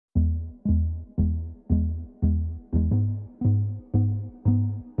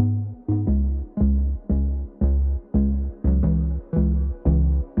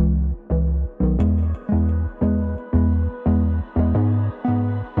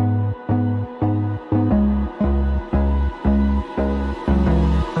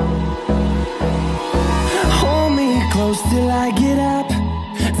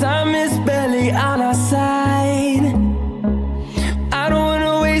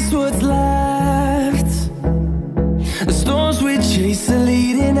waste what's left. The storms we chase are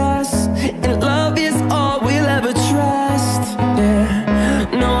leading us, and love is all we'll ever trust. Yeah,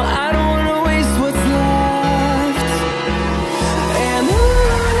 no, I don't wanna waste what's left. And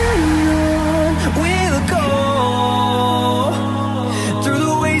on we'll go, through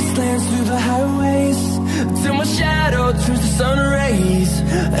the wastelands, through the highways, till my shadow turns to sun rays.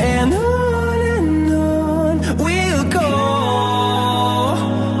 And on we'll go,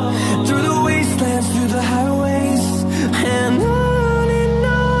 through the wastelands, through the highways, and on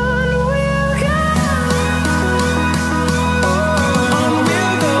we'll go.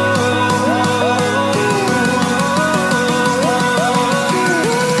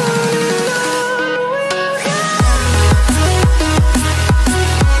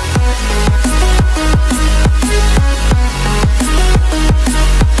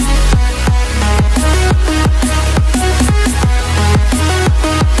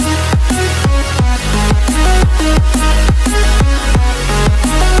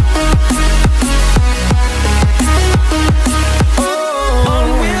 On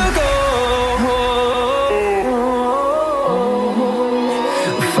we'll go.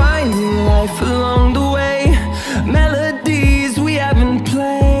 Finding life along the way, melodies we haven't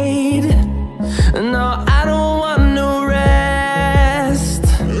played. No, I don't want no rest.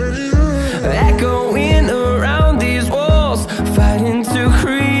 Echoing around these walls, fighting to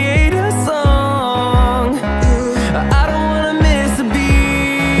create a song. I don't wanna miss a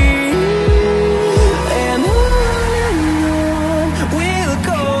beat. And on we'll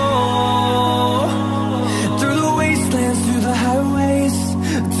go, through the wastelands, through the highways,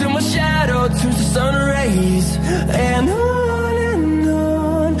 till my shadow turns to sun rays. And on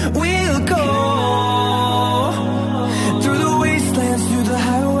we'll go, through the wastelands, through the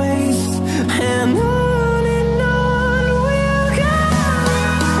highways, and on we'll go.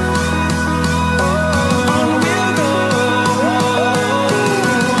 On we'll go.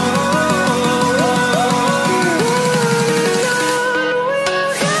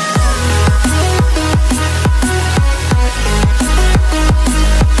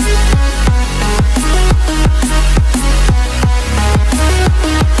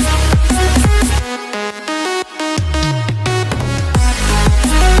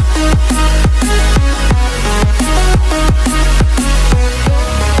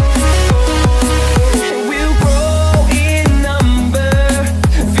 We'll grow in number,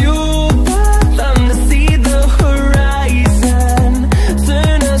 fueled by them to see the horizon,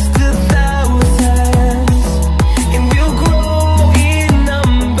 turn us to thousands. And we'll grow in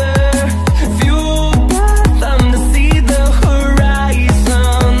number, fueled by them to see the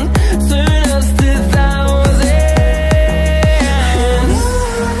horizon, turn us to thousands. And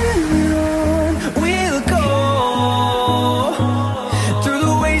we'll go, through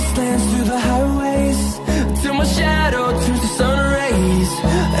the wastelands, through the highways, till my shadow turns to sun rays.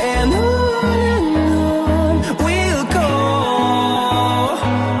 And on we'll go,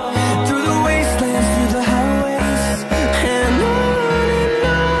 through the wastelands, through the highways, and on we'll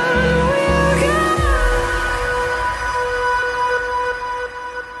go.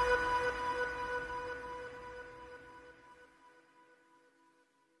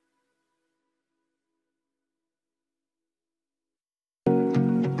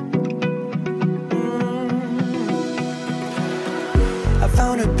 I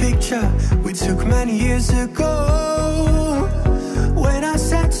found a picture we took many years ago, when I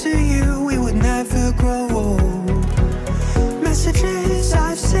said to you we would never grow old. Messages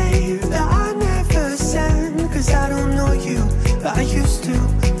I've saved that I never send, 'cause I don't know you, but I used to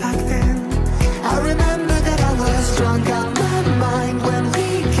back then. I remember that I was drunk out my mind when we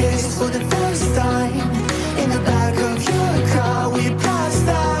kissed for the first time. In the back of your car we passed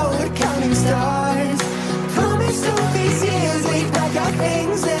out counting stars. Promised all these years we'd pack our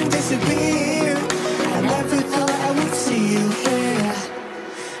things and disappear. I never thought I would see you here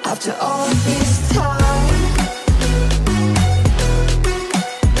after all this time.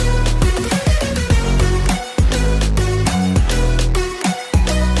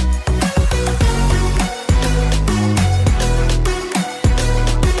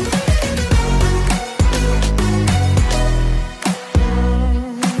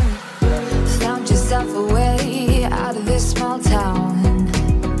 Found yourself a way out of this small town.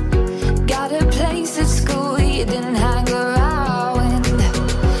 Got a place at school you didn't hang around.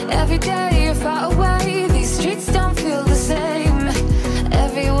 Every day you're far away, these streets don't feel the same.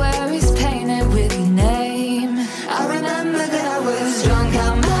 Everywhere is painted with your name. I remember that I was drunk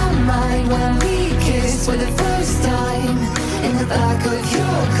out my mind when we kissed for the first time. In the back of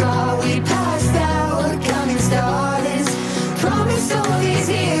your car we passed out counting stars. Promised all the these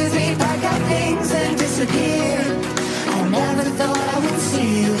years we pack our things and disappear. I never thought I would see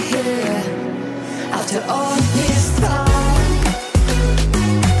you here after all this time.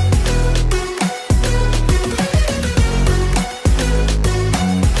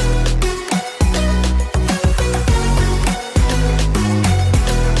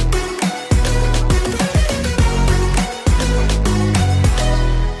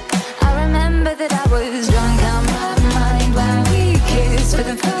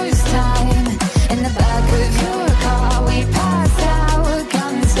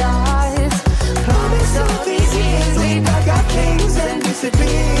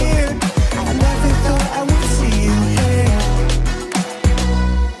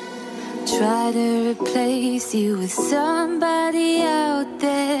 You with somebody out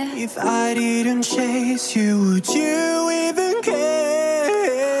there. If I didn't chase you, would you even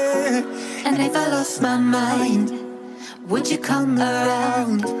care? And if I lost my mind, would you come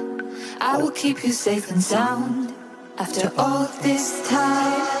around? I will keep you safe and sound after all this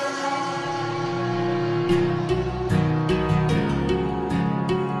time.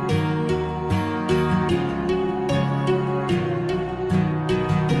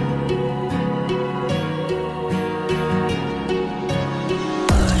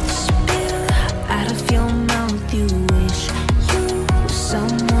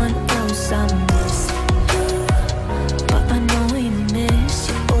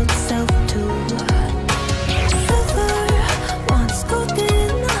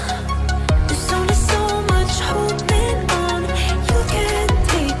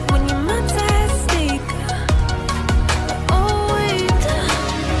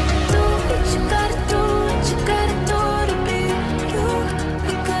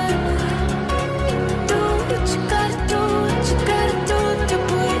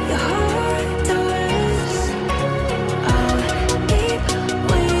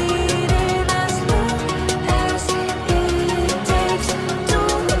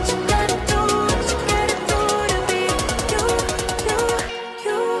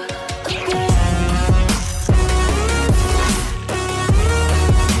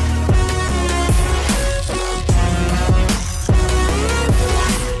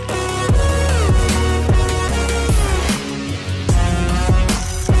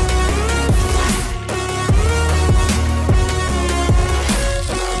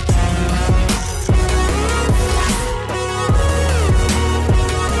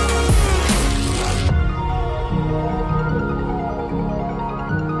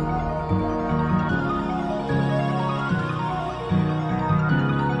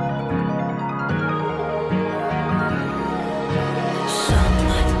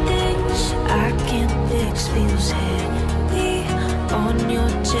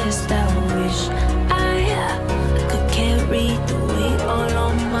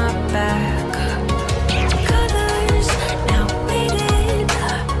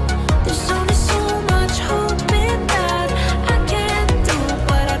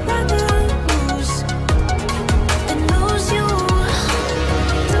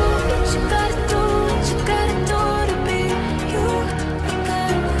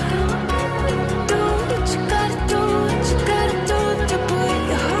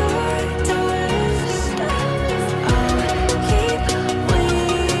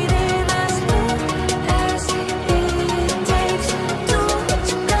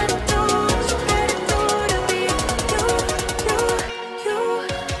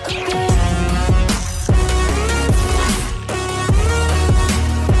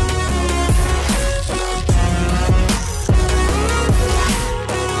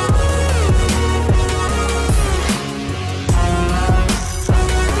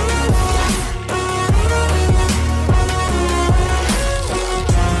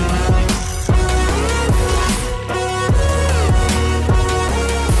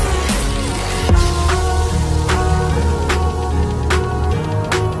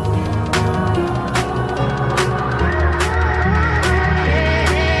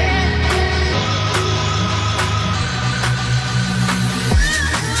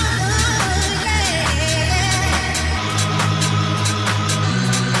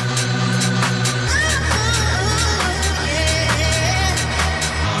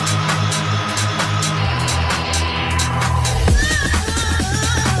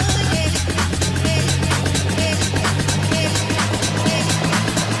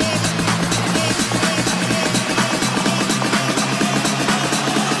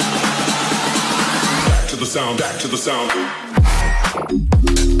 sound, back to the sound.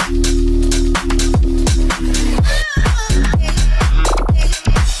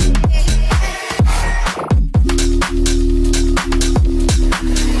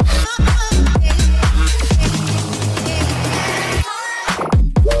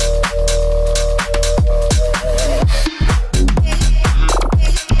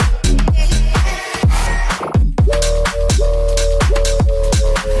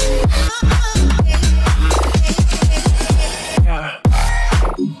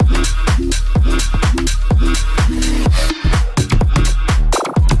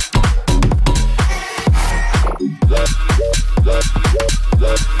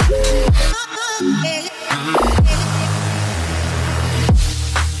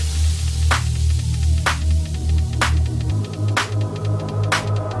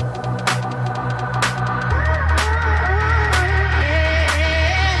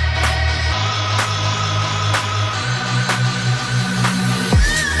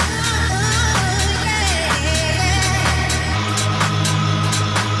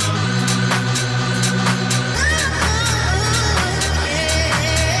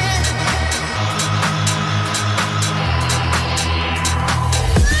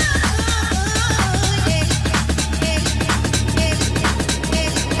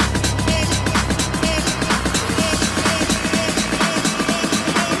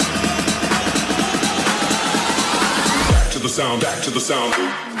 sound, back to the sound.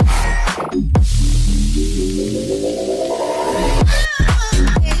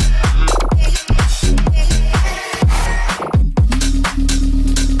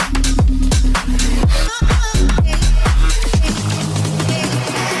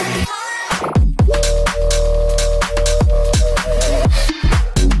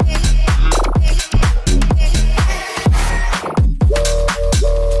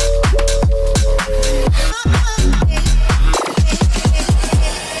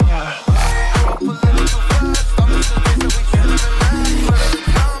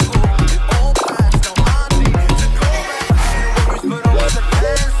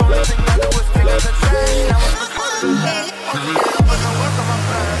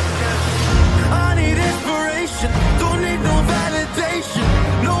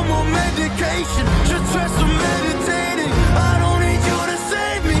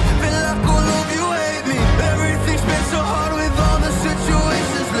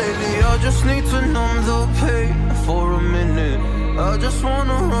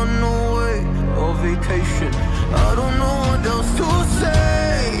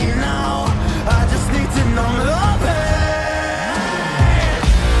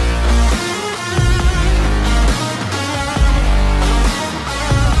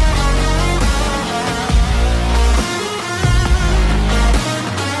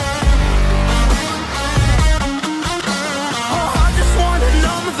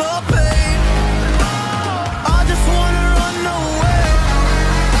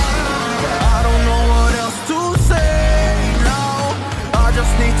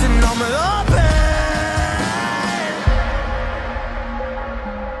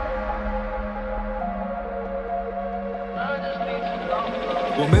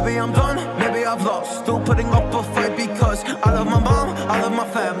 Well, maybe I'm done, maybe I've lost. Still putting up a fight because I love my mom, I love my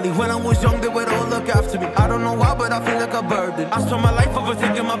family. When I was young, they would all look after me. I don't know why, but I feel like a burden. I spent my life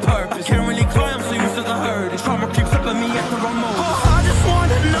overthinking my purpose. Can't really cry, I'm so used to the hurt. Trauma keeps flipping me at the wrong moment. Oh, I just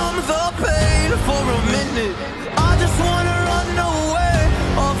wanna numb the pain for a minute. I just wanna run away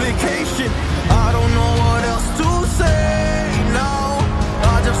on vacation. I don't know what else to say now.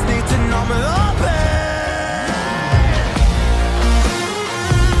 I just need to numb the pain.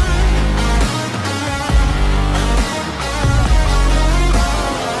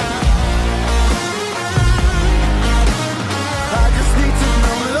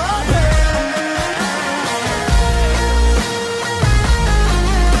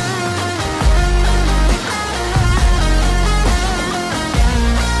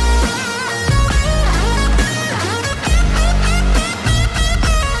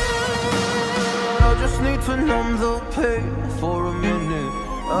 To numb the pain for a minute.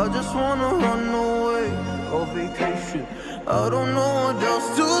 I just wanna run away on vacation. I don't know what else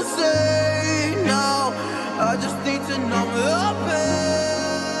to say now. I just need to numb the pain.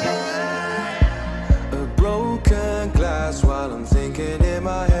 A broken glass while I'm thinking in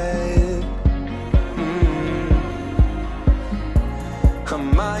my head. I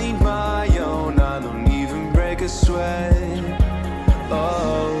mind my own, I don't even break a sweat.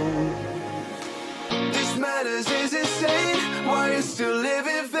 Oh, matters is insane. Why you still live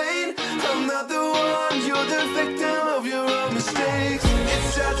in vain? I'm not the one, you're the victim of your own mistakes.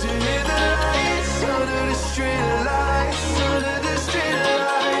 It's sad to hear the lights under the street lights, under the street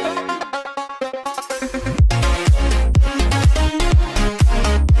lights.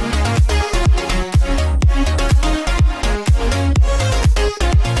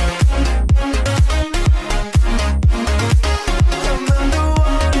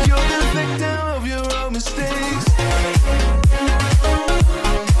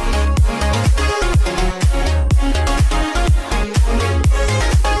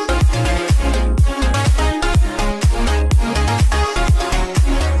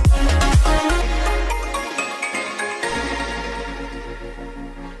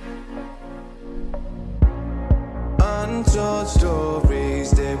 Untold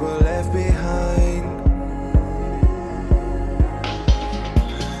stories, they were left behind.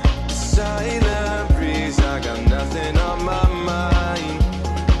 Silent breeze, I got nothing on my mind.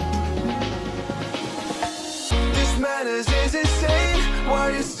 This matters is insane. Why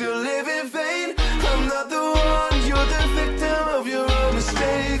you still live in vain? I'm not the one, you're the victim of your own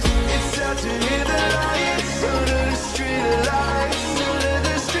mistakes. It's sad to hear the lights under the street lights, under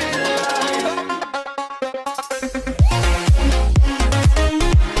the street lights.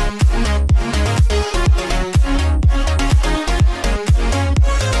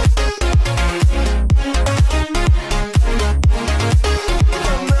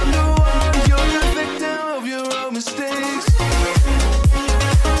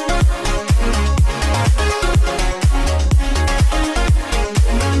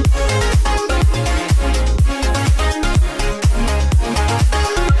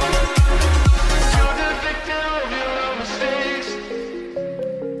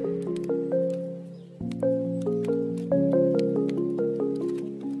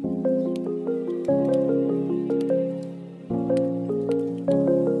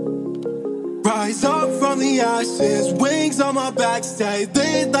 ashes, wings on my back, stay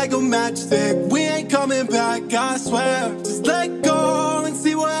lit like a matchstick. We ain't coming back, I swear. Just let go and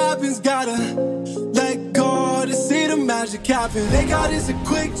see what happens. Gotta let go to see the magic happen. They got us a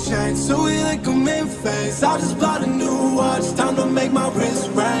quick change, so we like them in phase. I just bought a new watch, time to make my wrist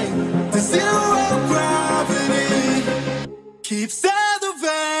ring. The zero gravity keeps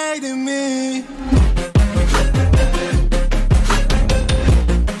elevating me.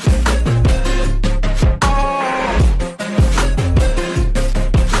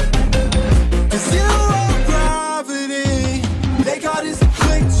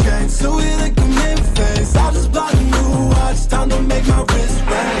 So we like them in phase. I just bought a new watch, time to make my wrist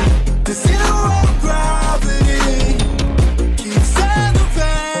ring. The zero gravity keeps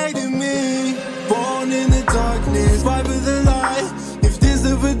elevating me. Born in the darkness, fight for the light. If this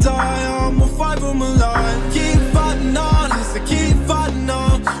ever die, I'ma fight for my life. Keep fighting on, yes, I keep fighting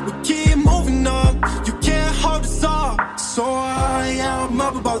on. We keep moving up, you can't hold us up. So I am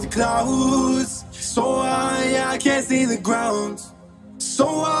up above the clouds. So I can't see the ground.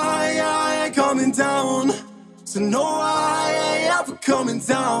 So I ain't coming down. So no, I ain't ever coming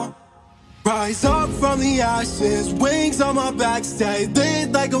down. Rise up from the ashes, wings on my back, stay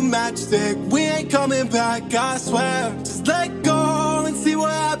lit like a matchstick. We ain't coming back, I swear. Just let go and see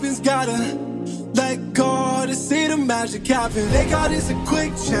what happens. Gotta let go to see the magic happen. They got us a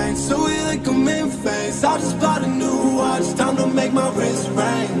quick change, so we like them in phase. I just bought a new watch, time to make my wrist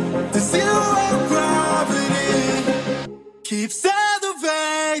ring. The zero gravity keeps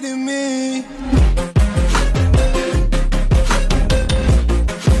elevating me.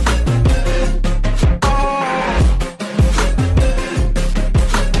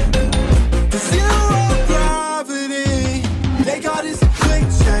 The zero gravity, they got us a quick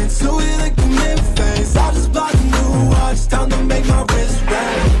change, so we like them in phase. I just bought a new watch, time to make my wrist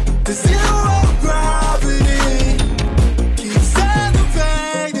ring. The zero gravity keeps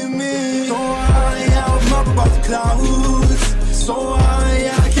elevating me. So I am up above the clouds. So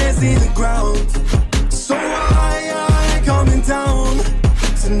I can't see the ground. So I ain't coming down.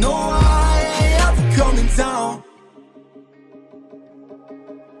 So no, I ain't ever coming down.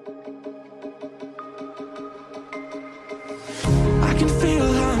 I can feel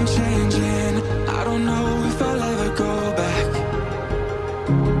how I'm changing. I don't know if I'll ever go back.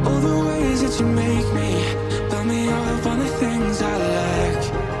 All the ways that you make me, build me up on the things I lack.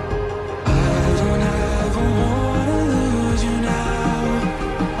 I don't ever wanna lose you now.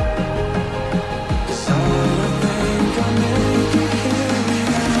 Cause I don't think I'll make it here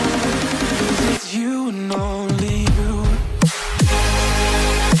now. Cause it's you and only you.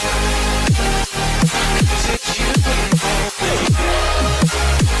 Cause it's you and only you.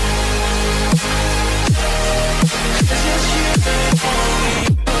 Cause it's you and only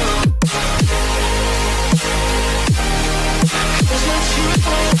you. Cause it's you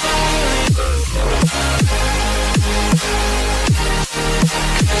and only you.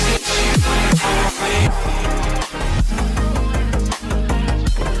 Cause it's you and only you.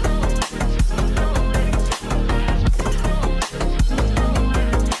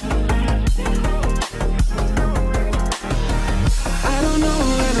 I don't know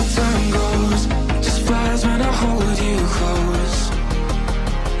where the time goes, just flies when I hold you close.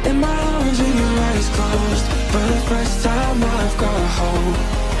 In my arms with your eyes closed, for the first time I've got hope.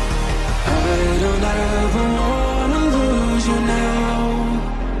 I don't ever wanna lose you now.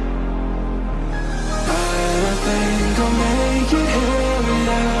 I don't think I'll make it here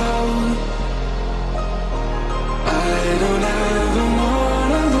without. I don't ever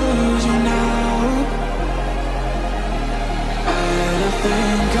wanna lose you now. I don't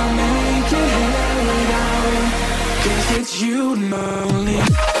think I'll make it here without. Cause it's you and only.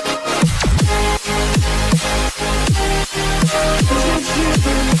 Cause it's you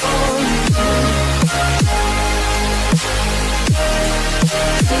and only.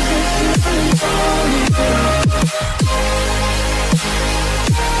 Cause it's you and only.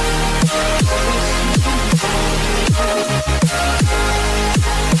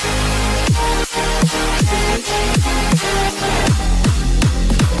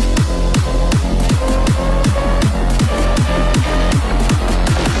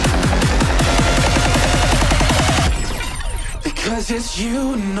 Because it's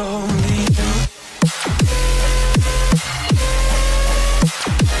you and only you.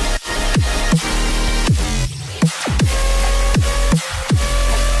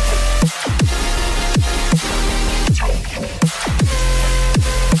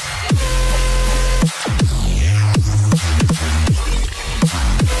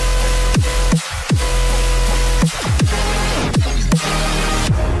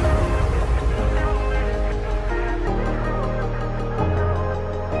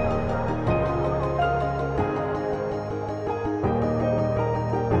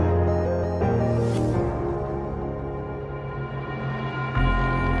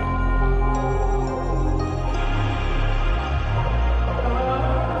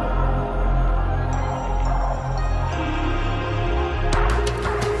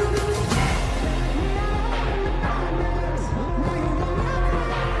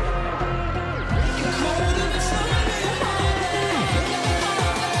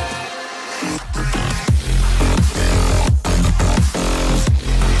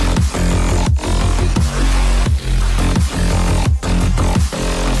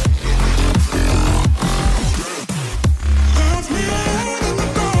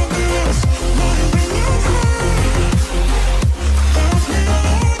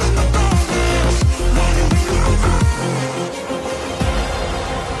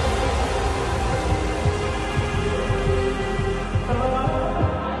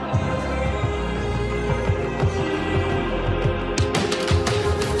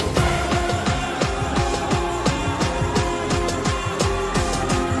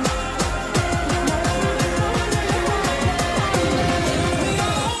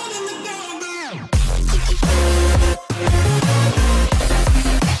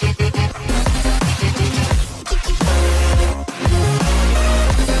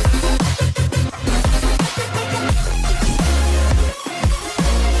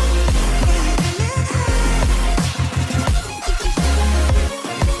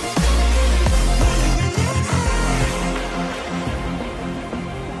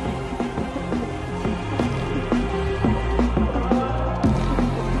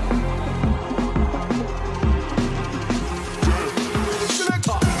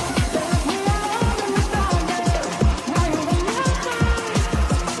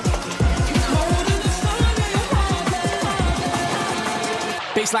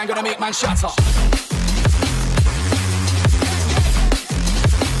 Bassline gonna make man shatter.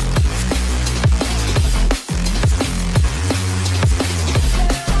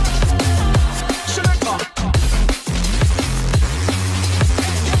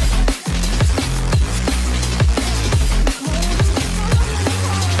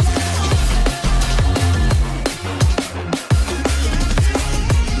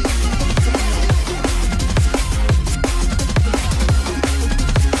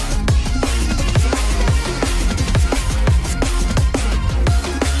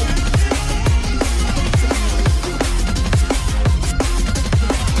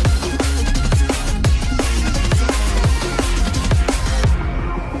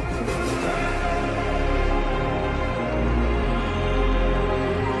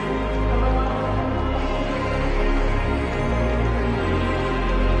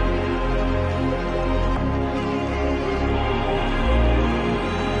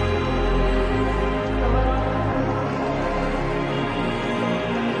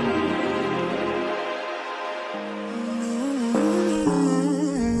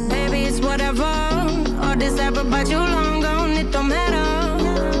 But you long gone, it don't matter.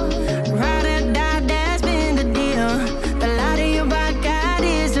 Ride or die, that's been the deal. The light of your back, I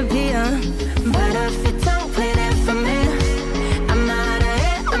disappear. But if you don't play that for me, I'm out of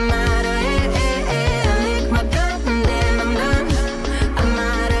it, I'm out of it. I lick my gun and then I'm done. I'm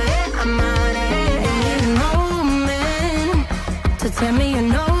out of it, I'm out of it. And no man to tell me you're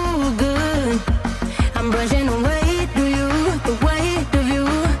no good. I'm brushing away to you, the weight of you,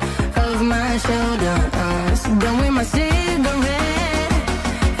 of my shoulder. Done with my cigarette,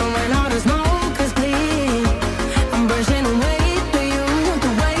 and when all the smoke is clear, I'm brushing away to you, the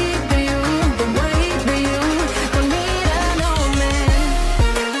weight to you, the weight to you. Don't need a no man.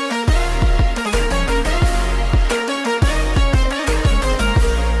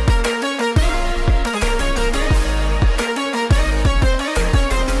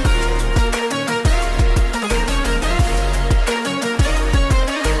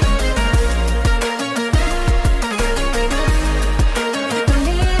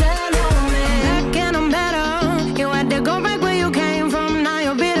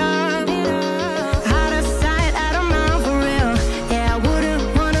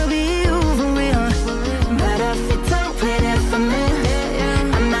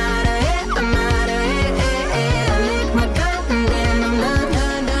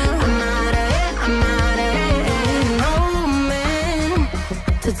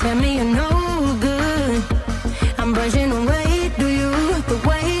 Tell me you're no good. I'm brushing away to you, the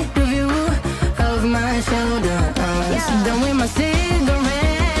weight of you, of my shoulder. Done with my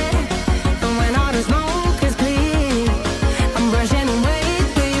cigarette, and when all the smoke is clear, I'm brushing away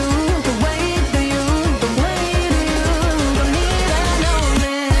to you, the weight to you, the weight of you. Don't need a no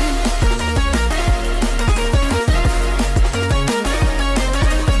man.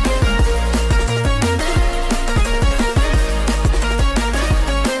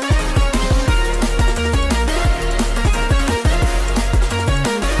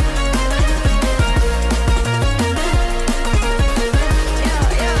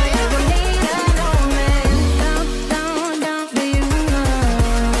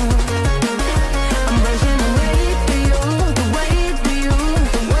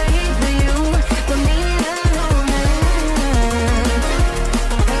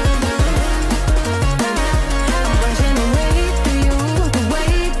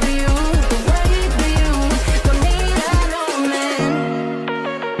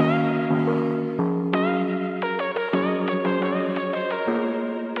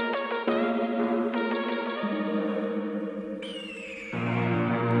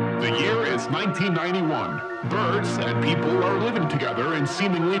 The year is 1991. Birds and people are living together in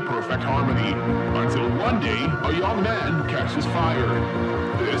seemingly perfect harmony. Until one day, a young man catches fire.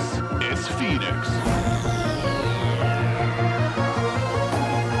 This is Phoenix.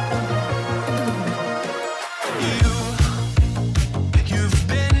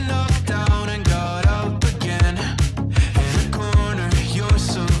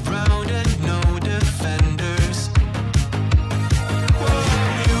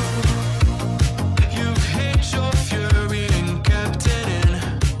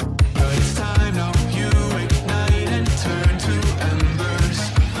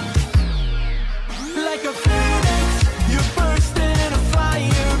 Like a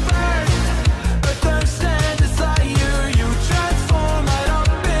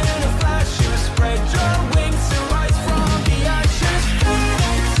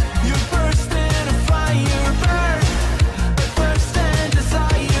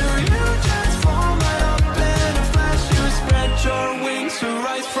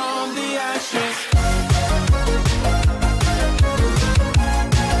rise from the ashes.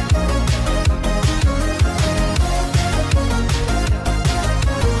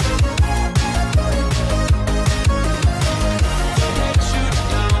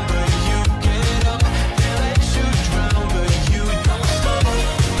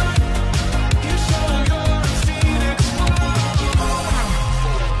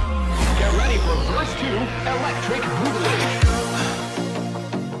 Electric Boogaloo.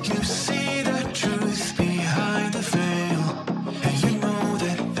 You see the truth behind the veil, and you know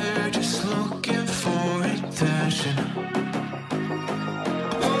that they're just looking for attention.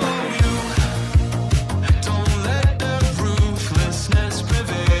 Oh, you don't let the ruthlessness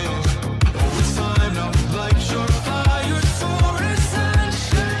prevail. Oh, it's time now, light your fire for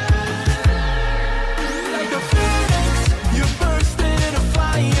ascension. Like the phoenix, you burst in a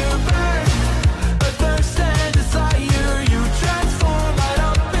fire burn. Thirst and desire, you transform right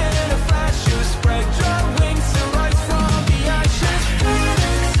up in a flash. You spread your wings to rise from the ashes.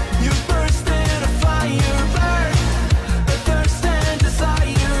 Phoenix, you burst in a fire burn. A thirst and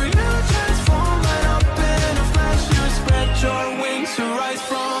desire, you transform right up in a flash. You spread your wings to rise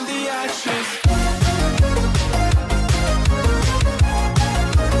from the ashes.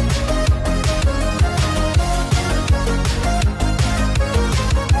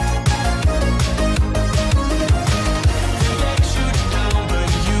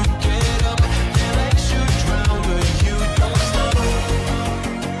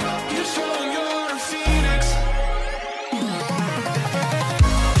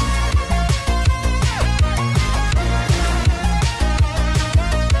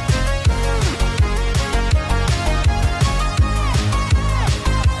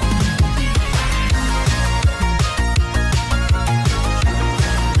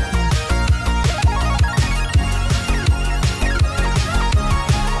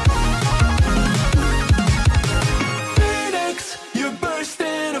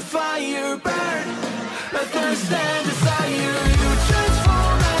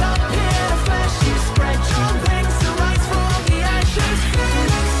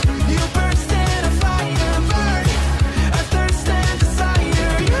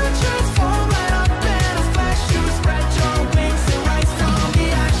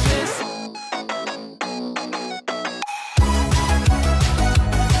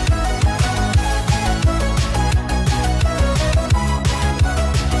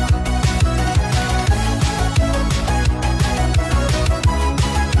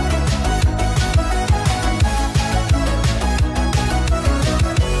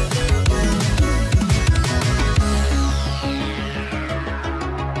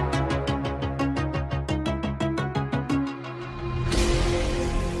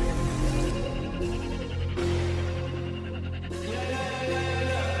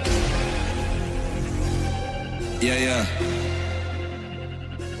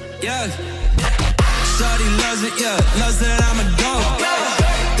 Shawty loves it, yeah, loves that I'm a dog.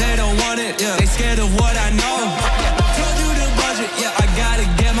 They don't want it, yeah, they scared of what I know. Told you the budget, yeah, I gotta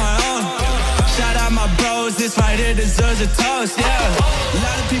get my own. Shout out my bros, this right here deserves a toast, yeah. A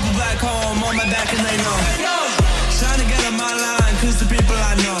lot of people back home on my back and they know. Trying to get on my line, cause the people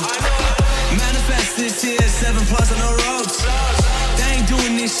I know. Manifest this year, 7+ on the ropes. They ain't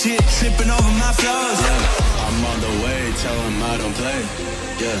doing this shit, tripping over my flows. I'm on the way, tell them I don't play.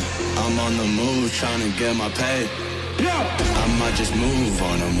 Yeah, I'm on the move, trying to get my pay. I might just move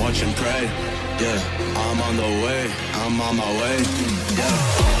on them, watch and pray. Yeah, I'm on the way, I'm on my way. Yeah.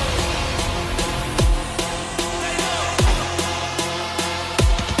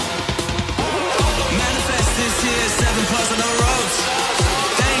 Manifest this year, 7+ on the ropes.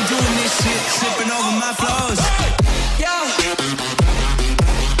 They ain't doing this shit, tripping over my flows.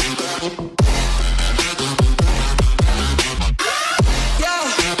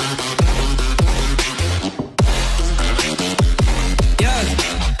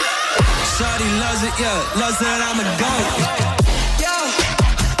 Yeah, loves that I'm a goat. Yeah.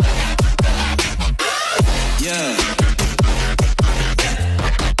 Yeah.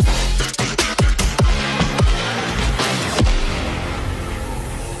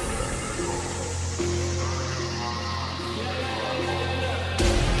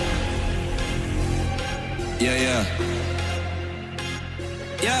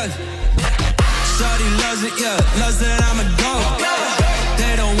 Shawty loves it, yeah, loves that I'm a goat.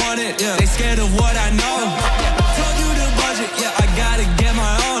 They don't want it, yeah, they scared of what I know. Told you the budget, yeah, I gotta get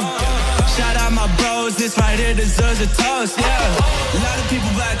my own. Shout out my bros, this right here deserves a toast, yeah. A lot of people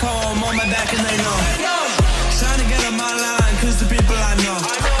back home on my back and they know. Trying to get on my line, cause the people I know.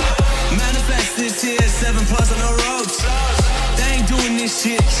 Manifest this year, 7+ on the ropes. They ain't doing this this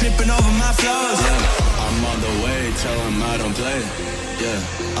shit, tripping over my flows. Yeah, I'm on the way, tell them I don't play. Yeah,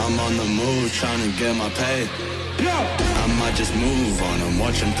 I'm on the move, trying to get my pay. I might just move on them,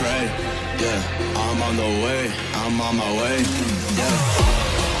 watch and pray. Yeah, I'm on the way, I'm on my way. Yeah.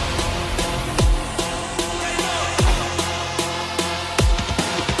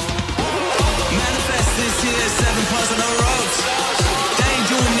 This here, 7 parts on the ropes. They ain't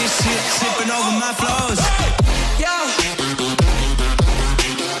doing this shit, tripping over my flows. Yo.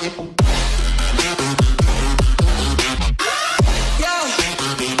 Yo.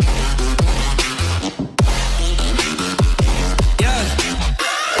 Yeah.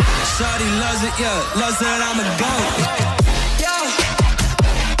 Shorty loves it, yeah. Loves that I'm a goat. Yo.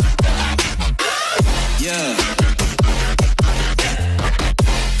 Yeah.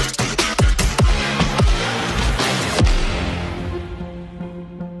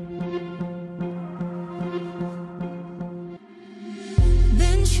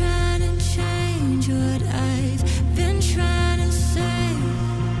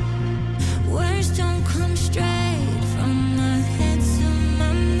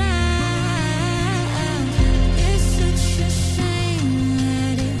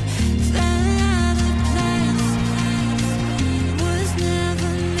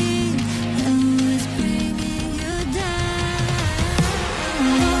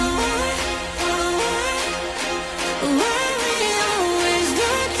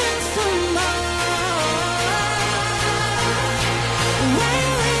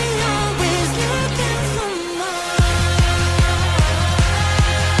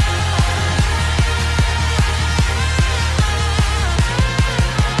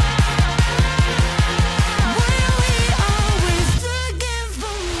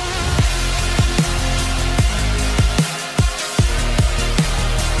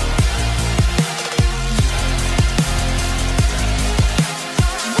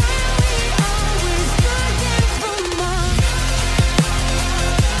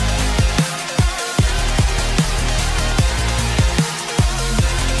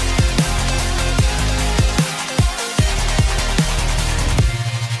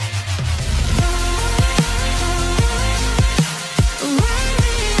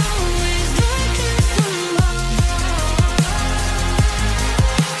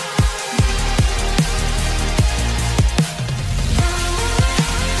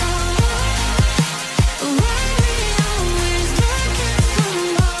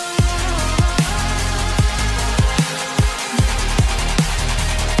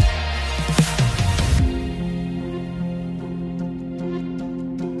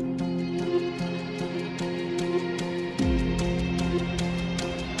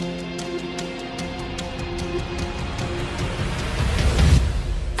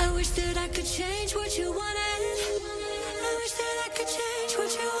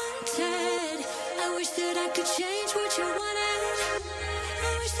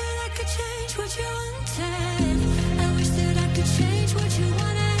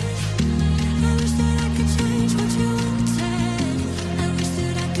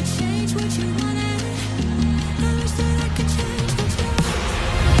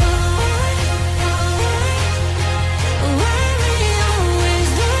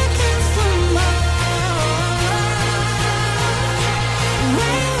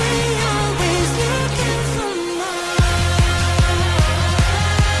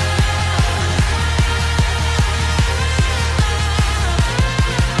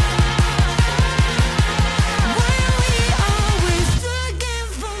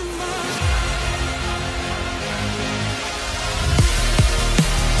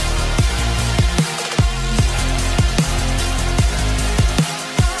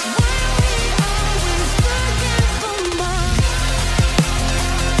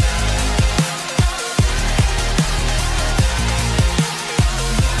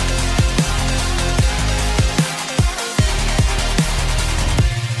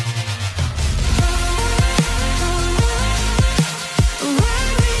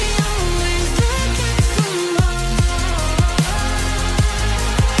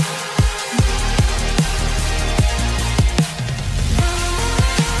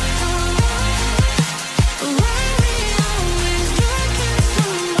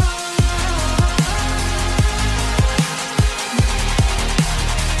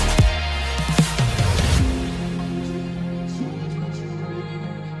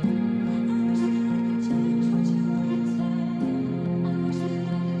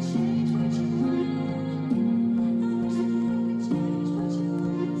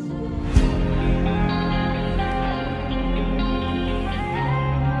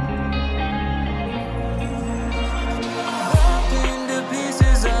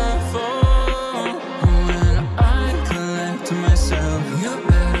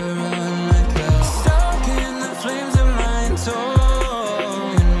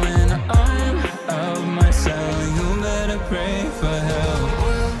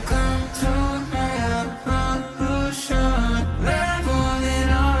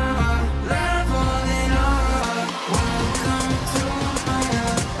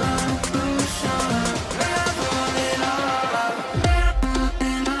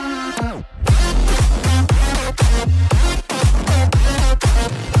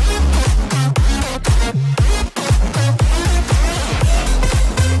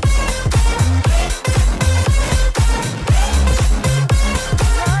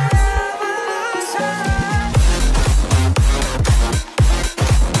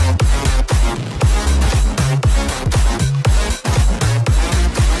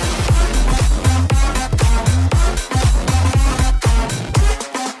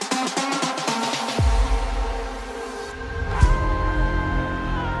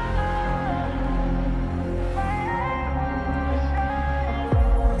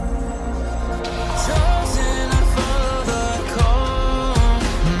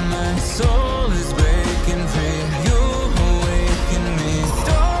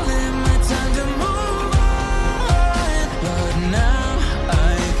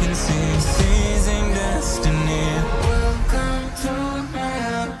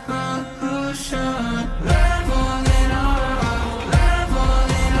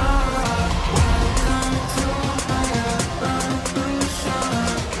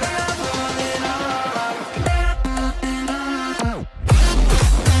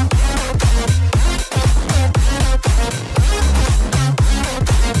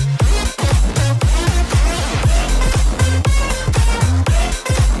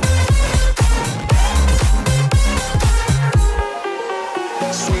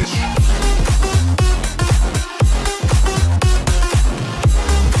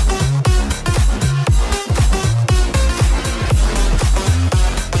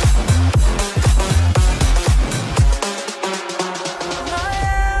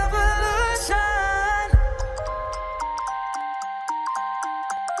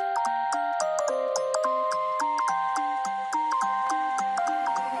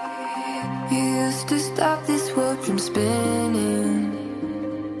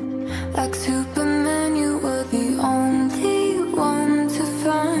 Like Superman, you were the only one to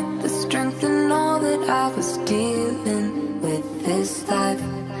find the strength in all that I was dealing with this life,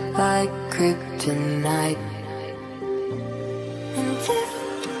 like kryptonite. And if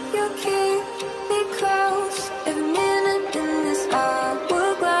you keep me close, every minute in this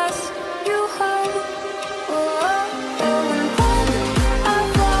hourglass you hold. Oh, oh, oh, and then I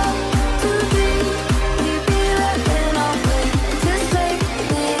fall to be, we'd be living off with to save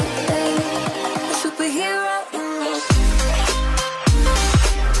me, a superhero in me.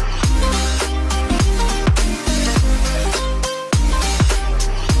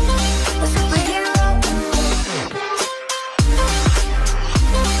 A superhero in me.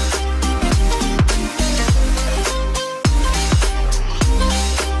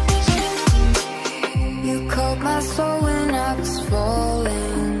 You called my soul when I was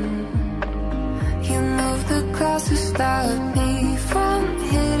falling. You moved the cross to stop me from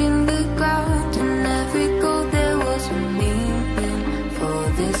hitting the ground. In every goal there was a meaning, for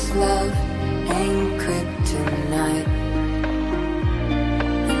this love ain't kryptonite.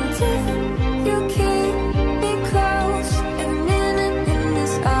 And if you keep me close, every minute in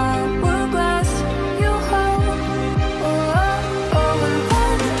this hourglass you hold. Oh, oh, oh, and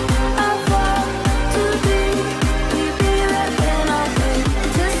then I fall to be, we'd be living off it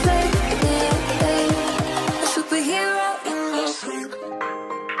to save me, a superhero in me.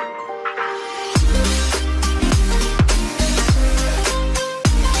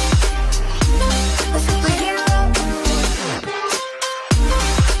 A superhero in me.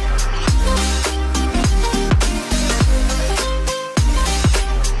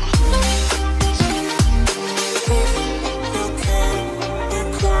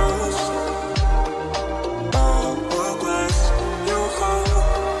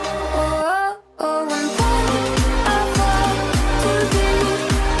 Oh, oh, and then I fall to be,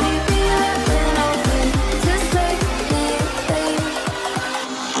 we'd be living off it to save me,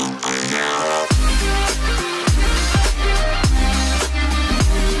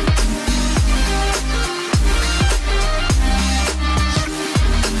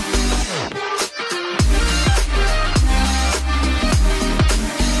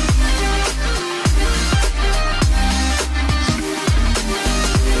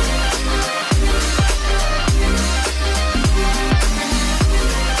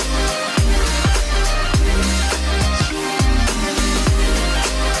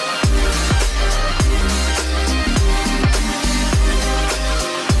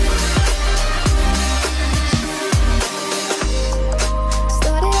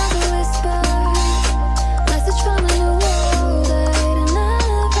 started out a whisper, message from a new world I'd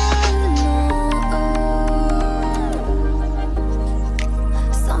never known.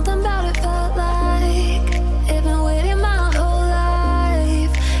 Something about it felt like it'd been waiting my whole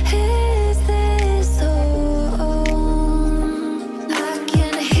life. Is this home? I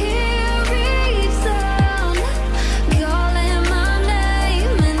can hear each sound calling my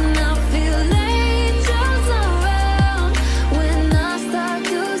name, and I feel angels around when I start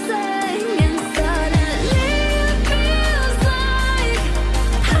to sing, and suddenly it feels like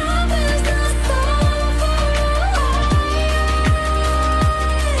heaven's not so far away.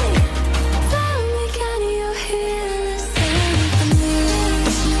 Tell me, can you hear the symphony?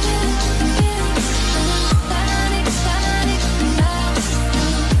 Panic, panic,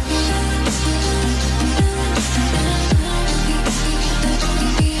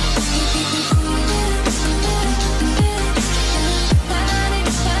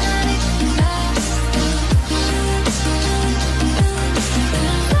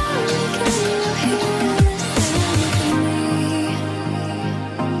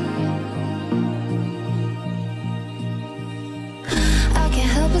 I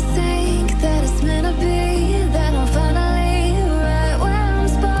can't help but think that it's meant to be, that I'm finally right where I'm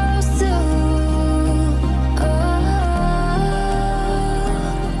supposed to. Oh,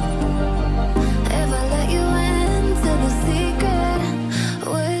 if I let you into the secret,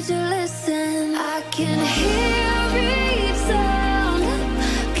 would you listen? I can hear each sound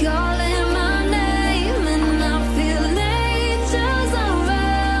calling my name, and I feel angels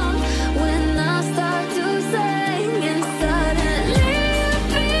around when I start to sing, and suddenly it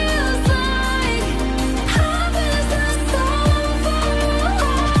feels like heaven's not so far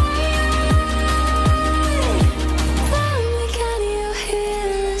away. Tell me, can you hear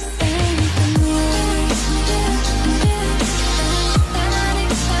the symphony?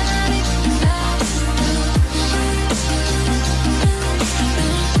 Panic, panic,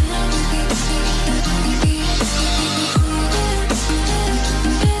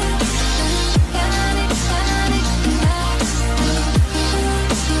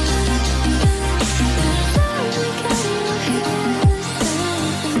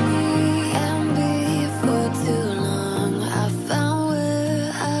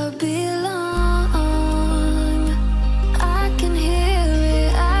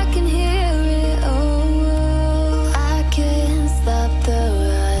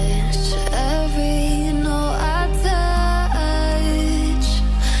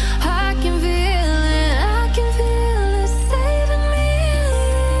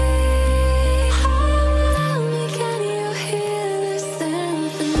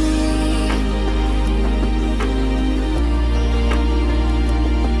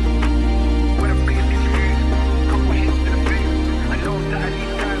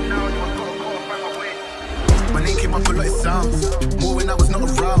 came up a lot, it sounds. More when I was not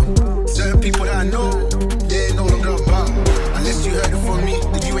around. Certain people that I know, they ain't no longer about. Unless you heard it from me,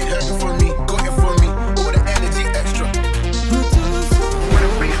 then you ain't heard it from me. Got it from me, all the energy extra. When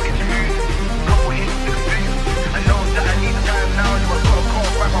I'm bringing it to you, couple hits to the face. I know that I need time now, so I gotta call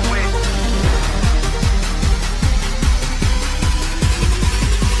back my way.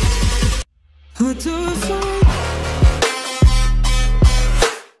 I'll do it for you.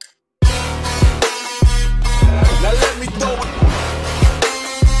 Now let me throw it.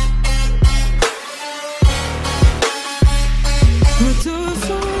 I'll do it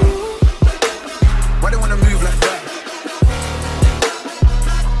for you. Why they wanna move like that?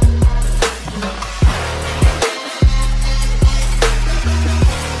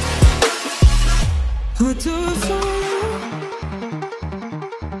 I'll do it for you.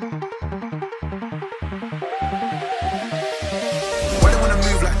 Why they wanna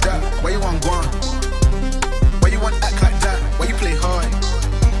move like that? Why you want gone? Why you want act like that? Why you play hard?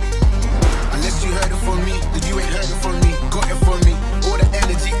 Unless you heard it from me, then you ain't heard it from me. Got it from me, all the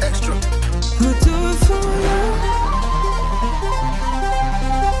energy extra. I'll do it for you.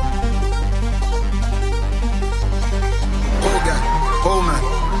 Old guy, old man,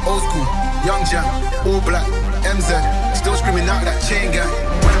 old school, young jam, all black, MZ, still screaming out that chain gang.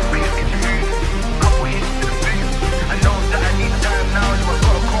 When I'm bringing it to you, couple hits to the face. I know that I need time now, so I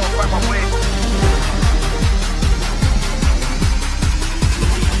gotta call back my way.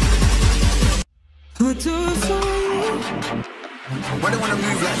 I'll do it for you. Why they wanna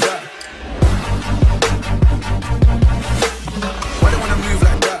move like that? Why they wanna move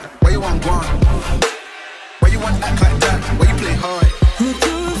like that? Why you want gone? Why you want act like that? Why you play hard? I'll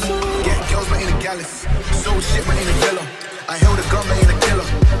do it for you. Get girls but ain't a gallus. Sold shit but ain't a yellow. I held a gun but ain't a killer.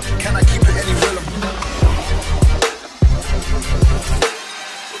 Can I keep it any realer?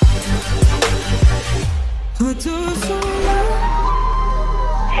 I'll do it for you.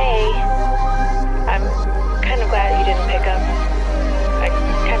 Hey, I'm kind of glad you didn't pick up. I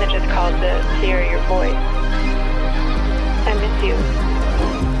kind of just called to hear your voice. I miss you.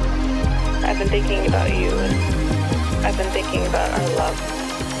 I've been thinking about you, and I've been thinking about our love,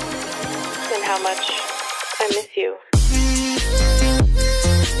 and how much I miss you.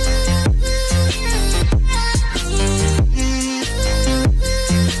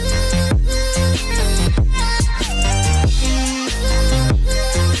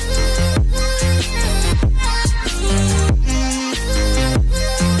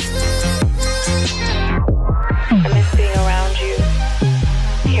 I miss being around you,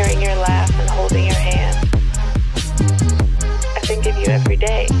 hearing your laugh and holding your hand. I think of you every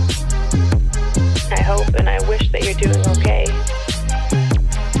day. I hope and I wish that you're doing okay.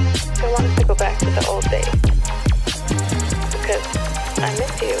 I want us to go back to the old days, because I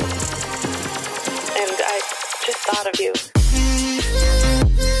miss you, and I just thought of you.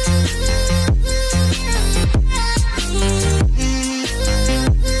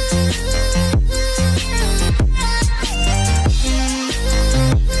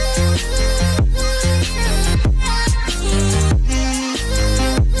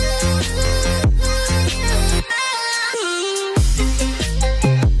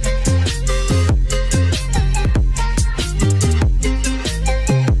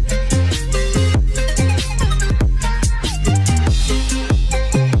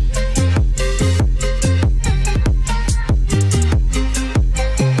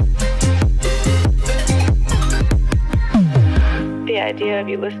 Of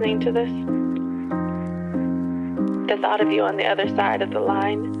you listening to this, the thought of you on the other side of the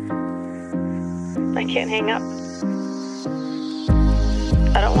line, I can't hang up.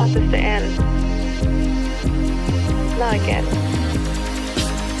 I don't want this to end. Not again.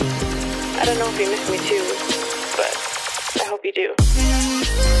 I don't know if you miss me too, but I hope you do.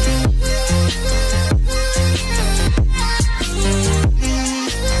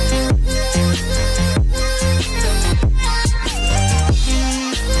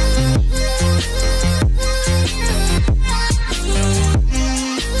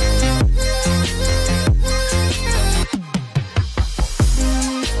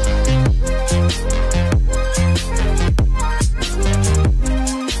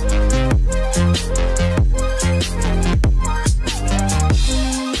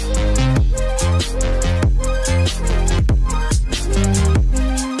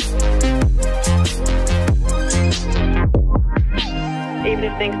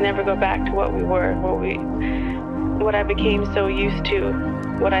 Things never go back to what we were, what I became so used to,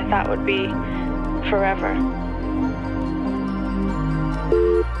 what I thought would be forever.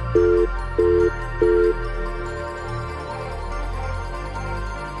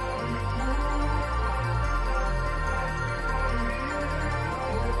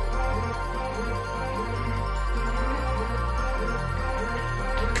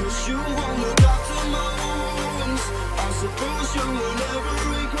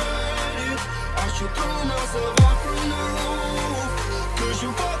 should throw myself out from the roof. Cause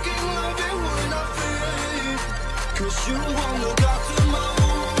you fucking love it when I fade. Cause you won't look after my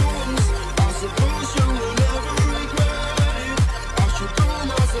wounds. I suppose you will never regret it. I should throw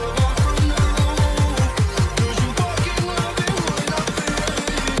myself out from the roof. Cause you fucking love it when I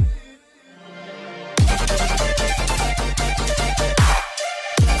fade.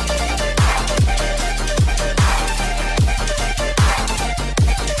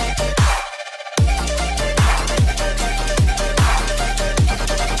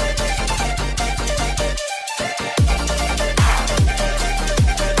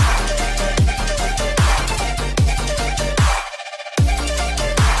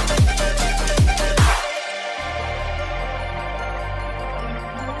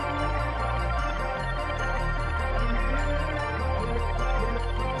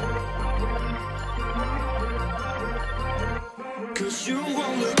 Cause you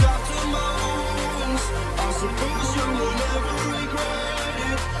won't look after my wounds. I suppose you will never regret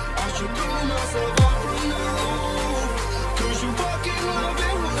it. I should throw myself out from the roof. Cause you fucking love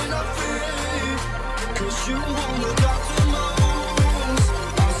it when I fade. Cause you won't look after my wounds.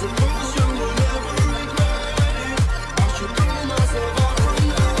 I suppose you will never regret it. I should throw myself out from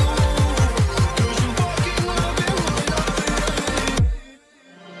the roof. Cause you fucking love it when I fade.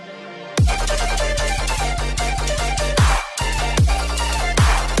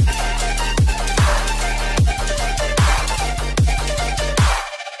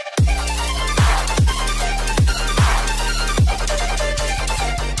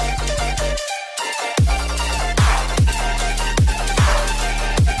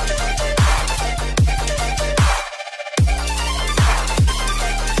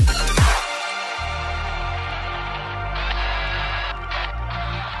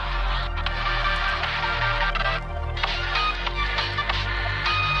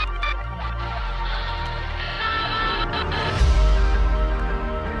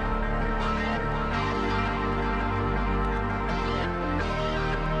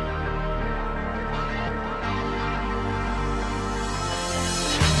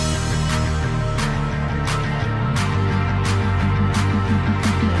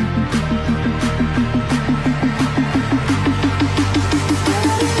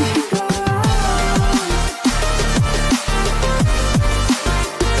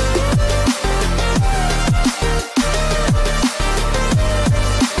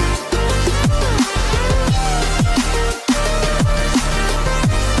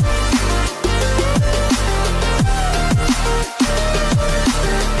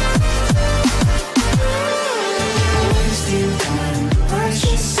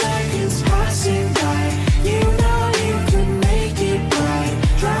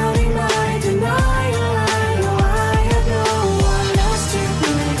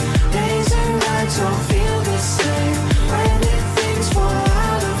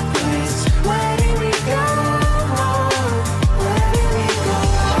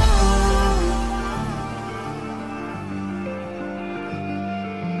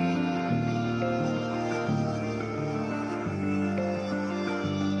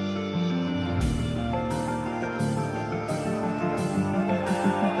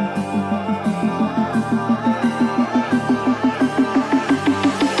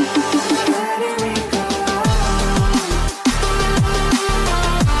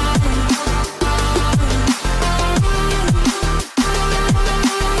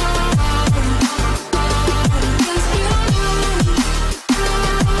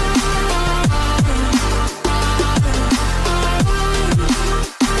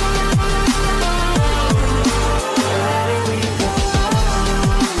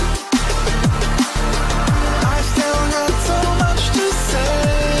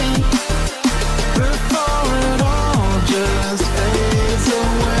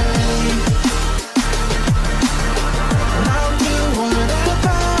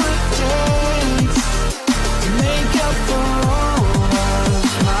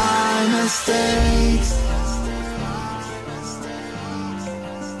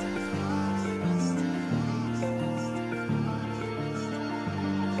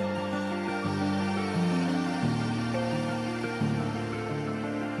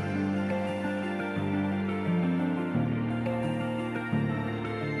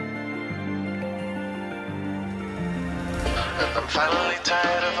 Finally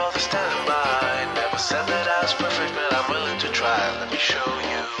tired of all the standby. Never said that I was perfect, but I'm willing to try. Let me show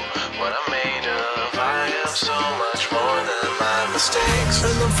you what I'm made of. I am so much more than my mistakes.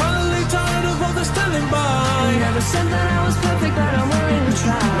 And I'm finally tired of all the standing by. Never said that I was perfect, but I'm willing to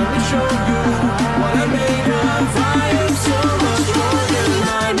try. Let me show you what I'm made of. I am so much more than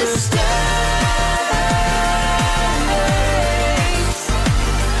my mistakes.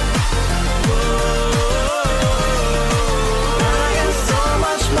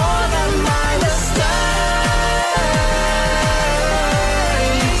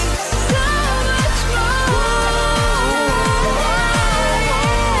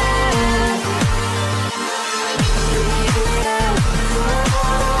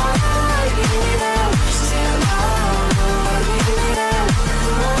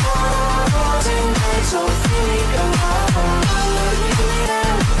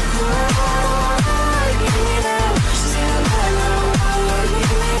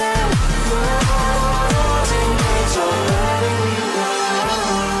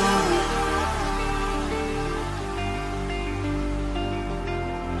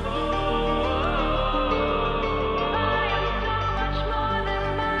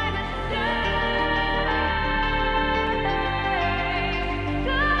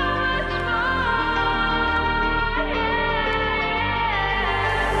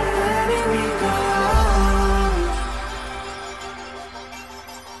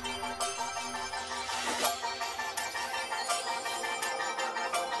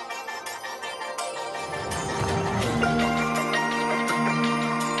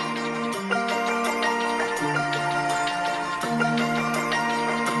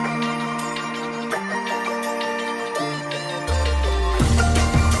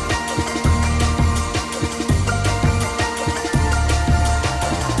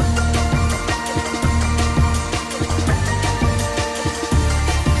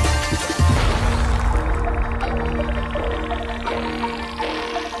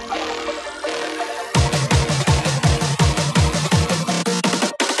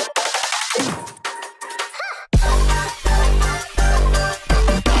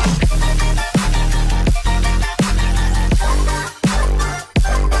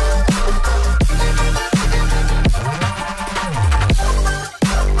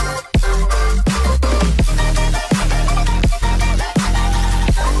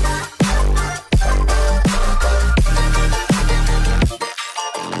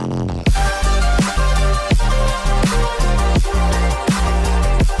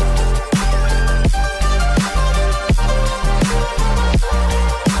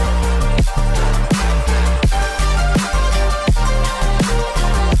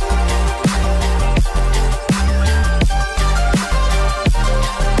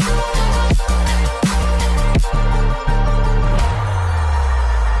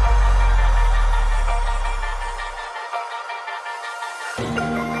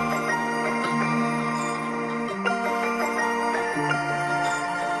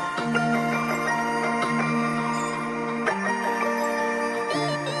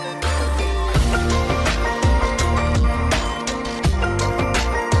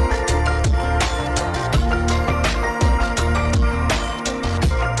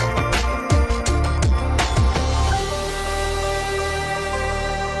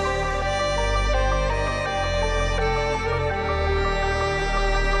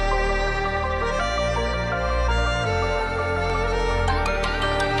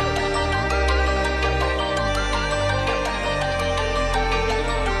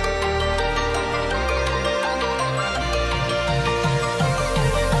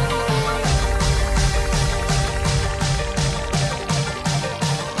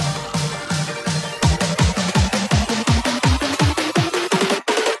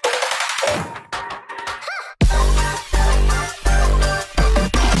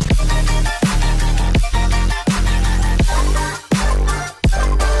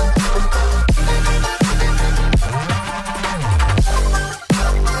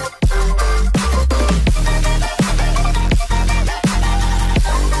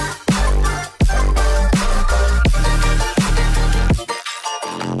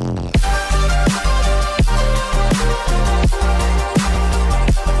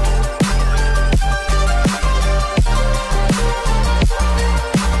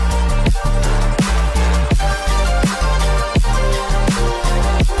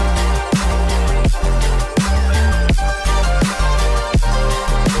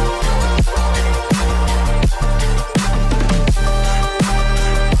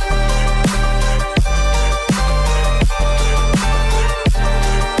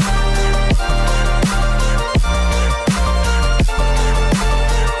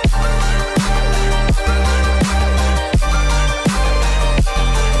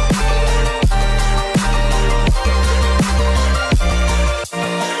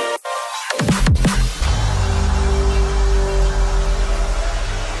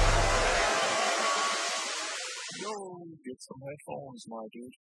 is my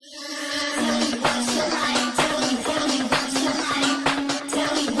dude.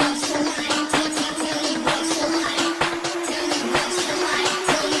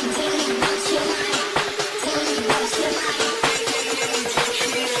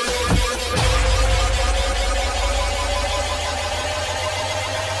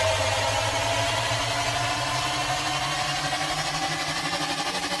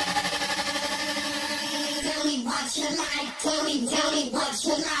 Tell me what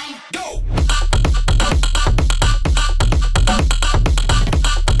you like. Go!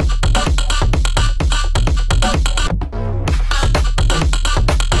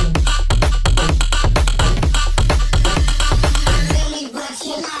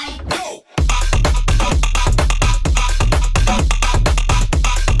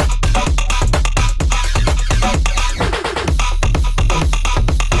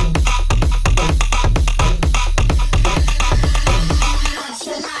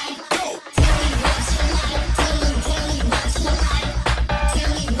 Like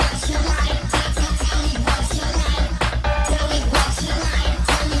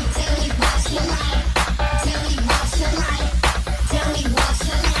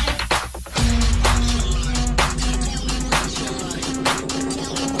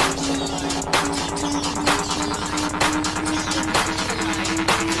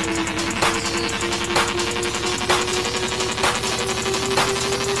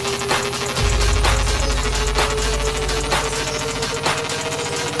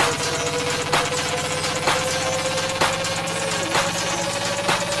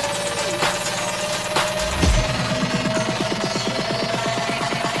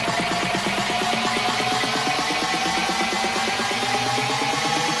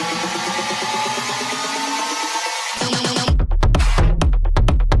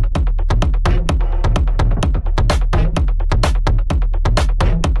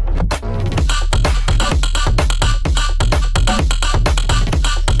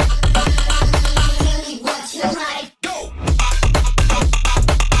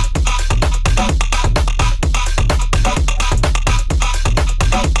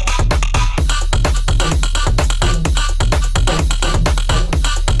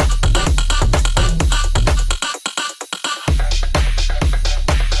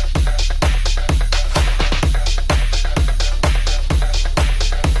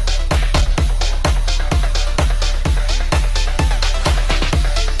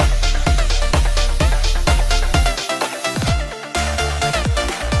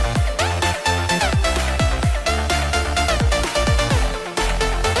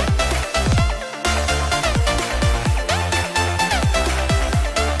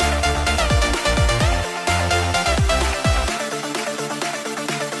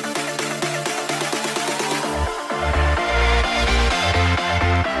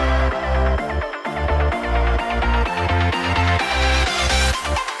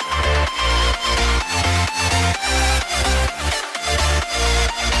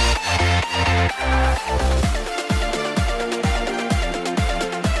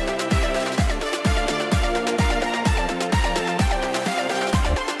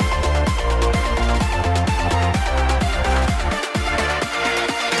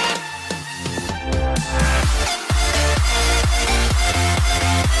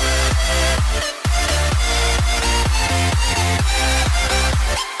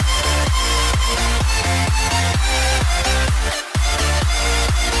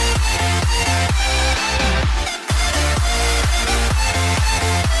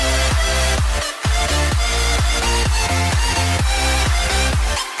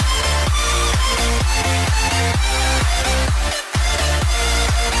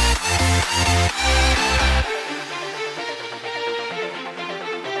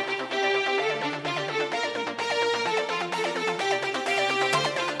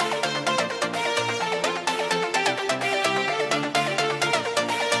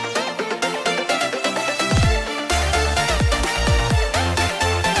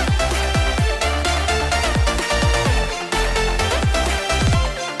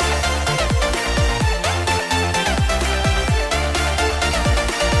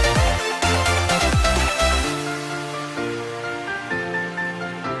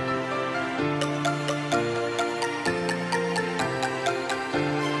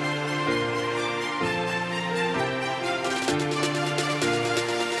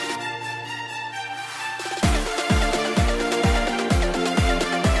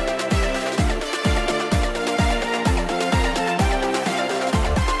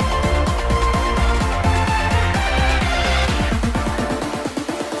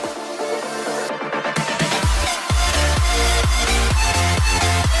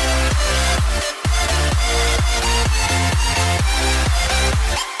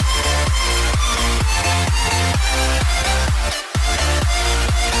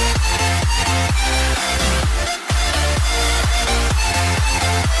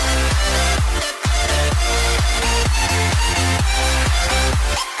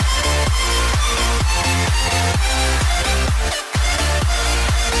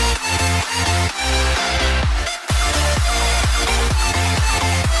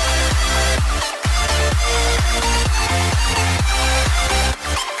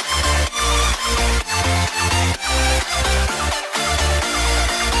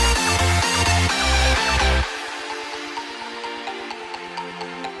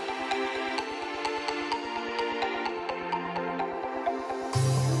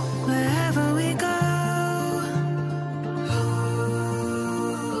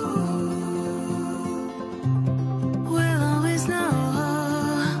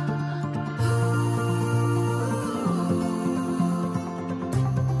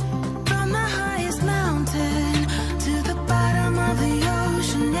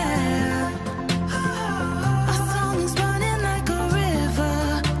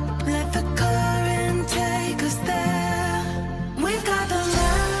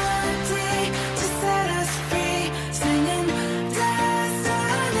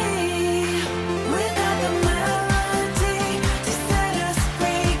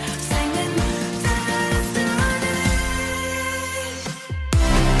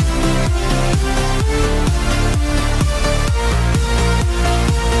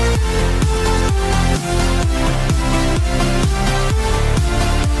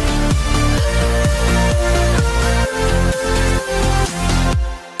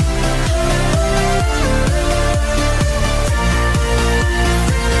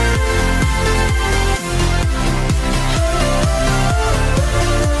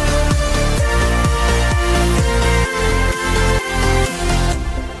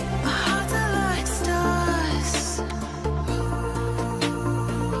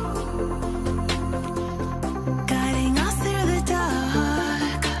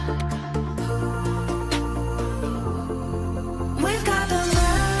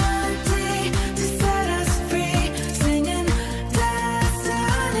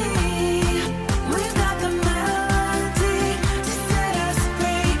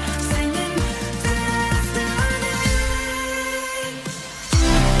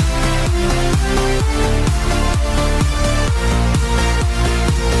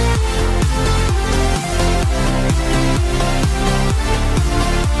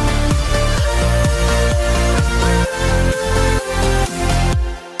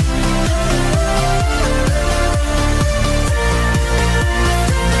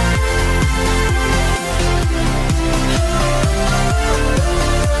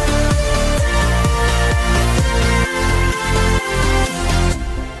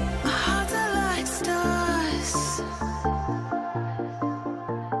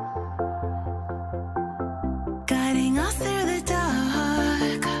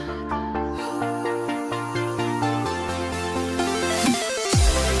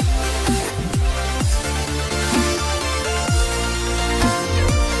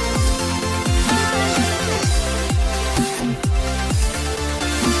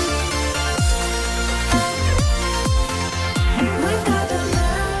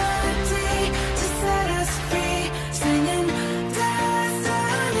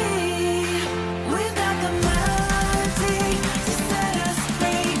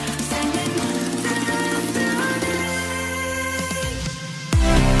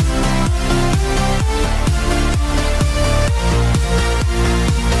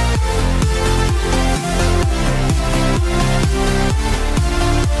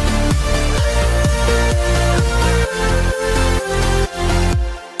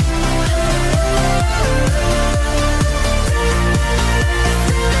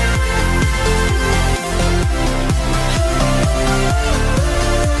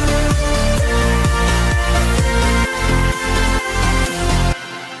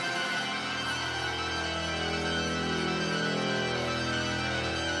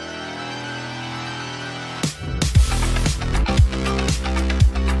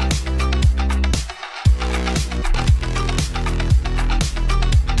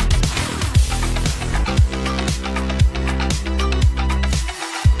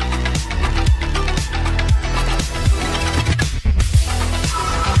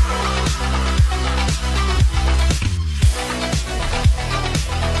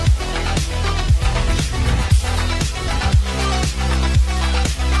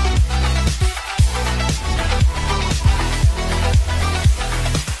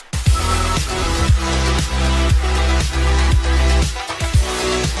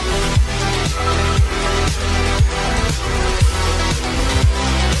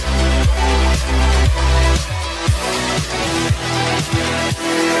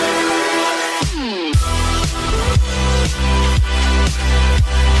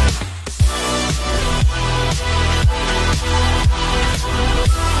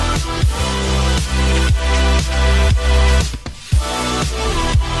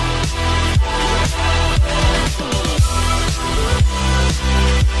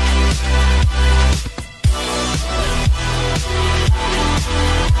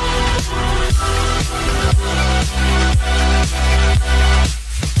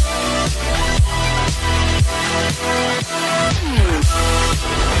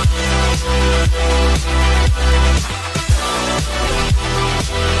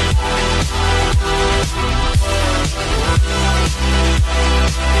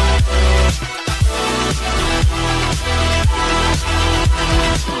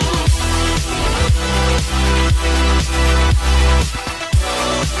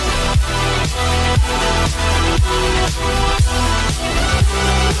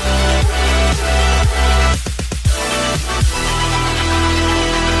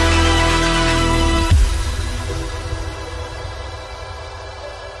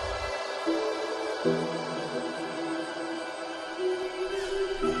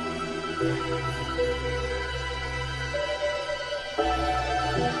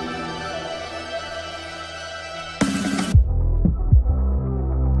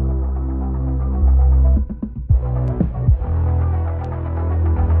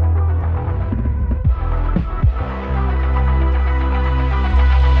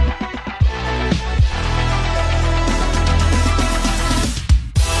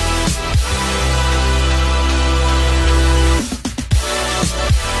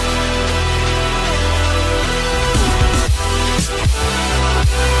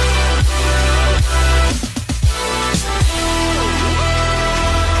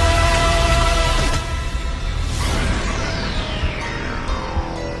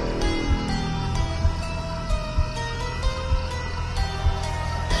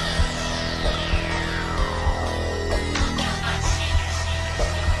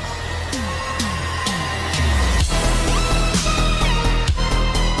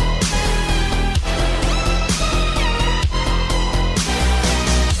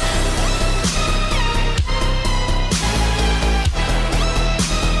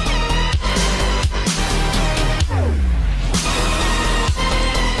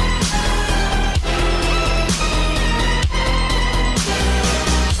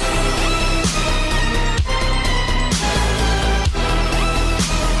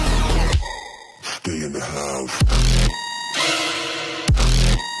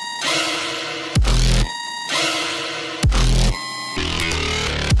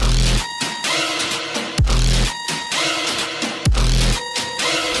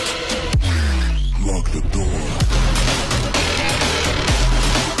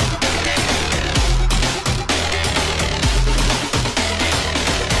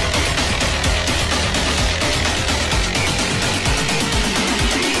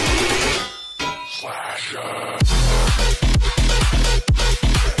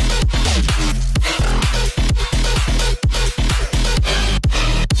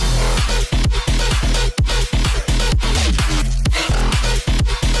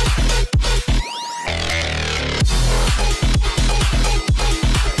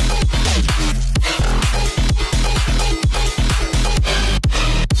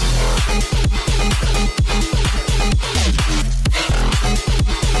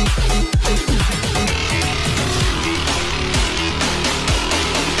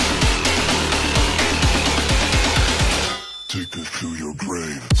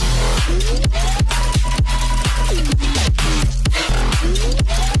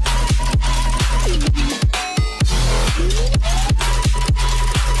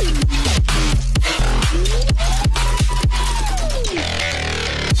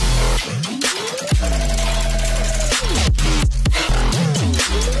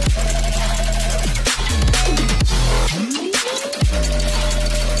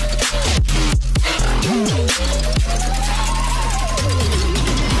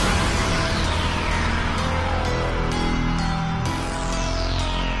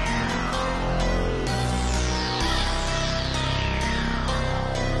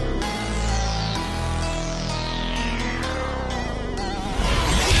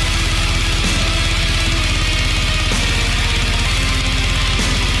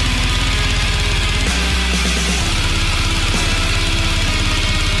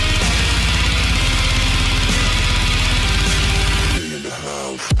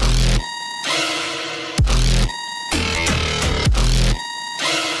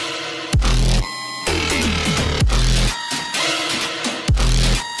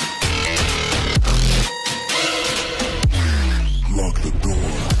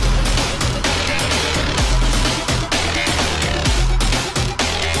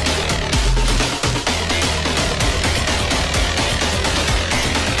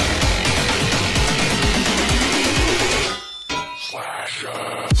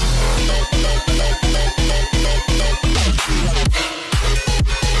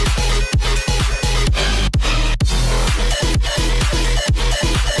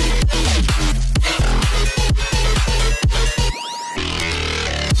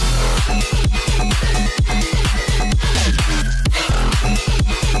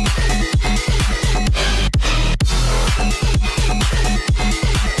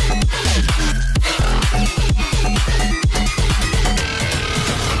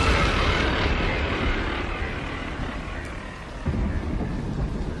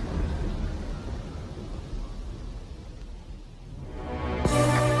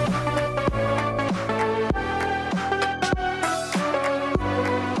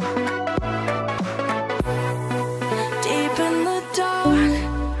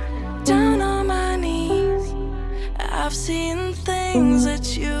I've seen things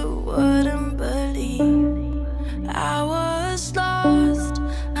that you would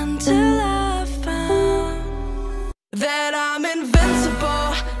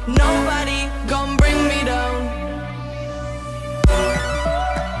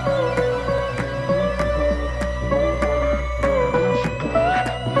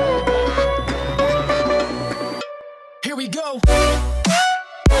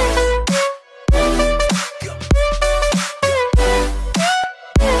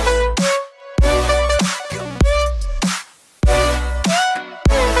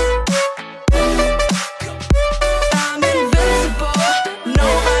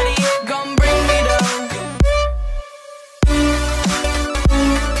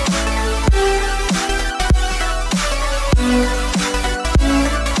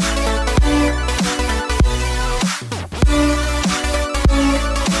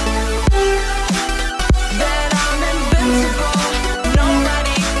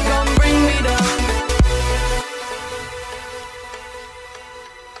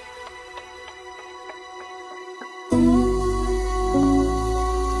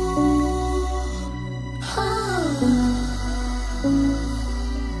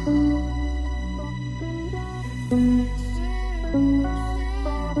Invincible.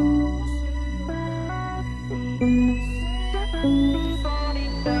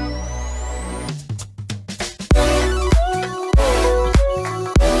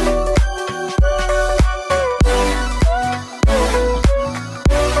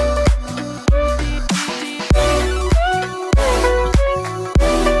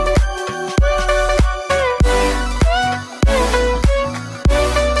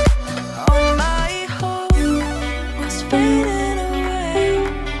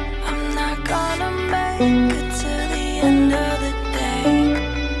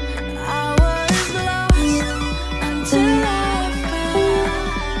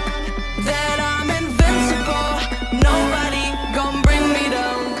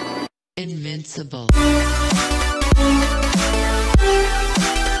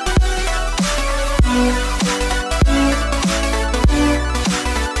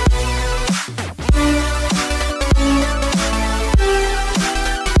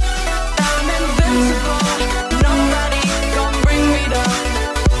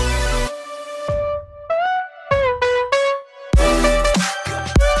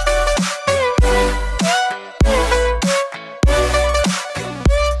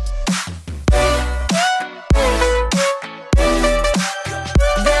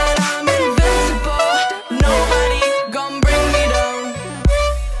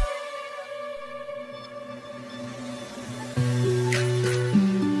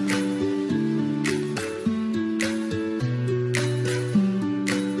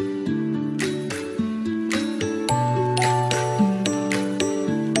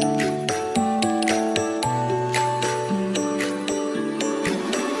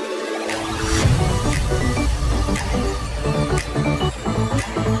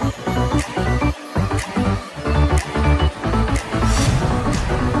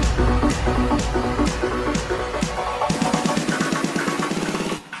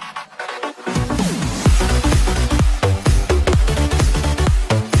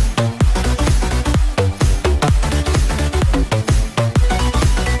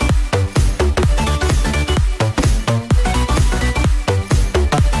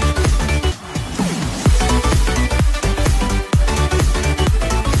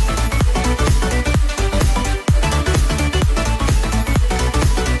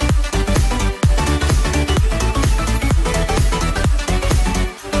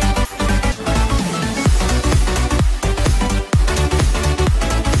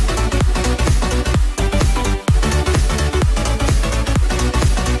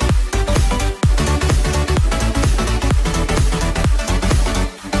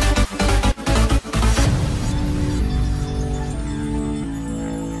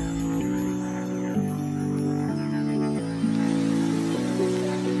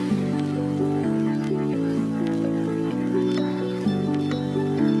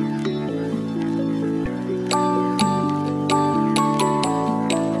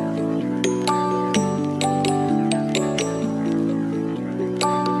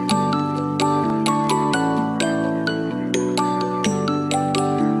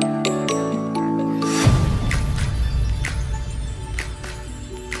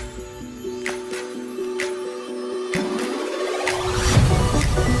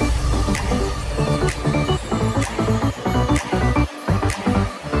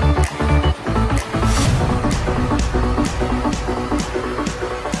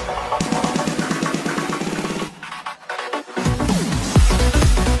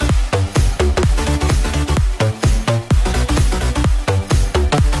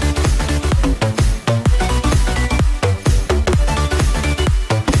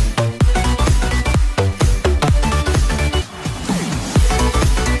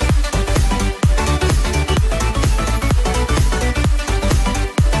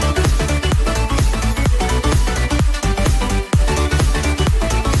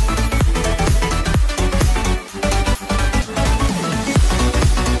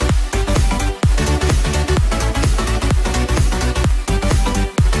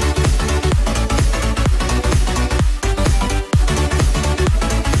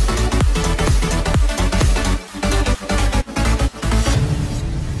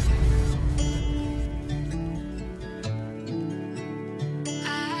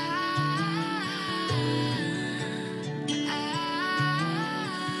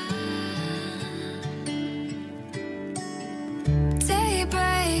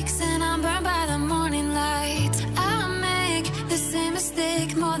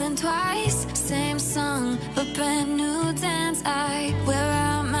 twice, same song, a brand new dance. Where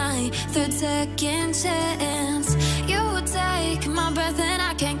am I? Third, second chance. You take my breath and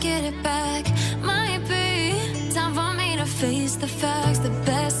I can't get it back. Might be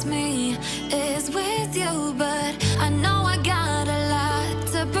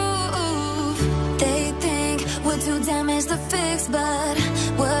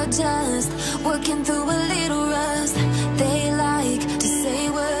just working through a little rust. They like to say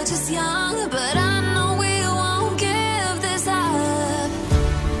we're just young, but I know we won't give this up.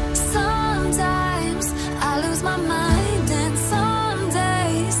 Sometimes I lose my mind, and some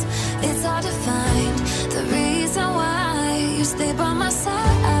days it's hard to find the reason why you stay by my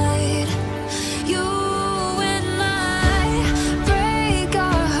side. You and I break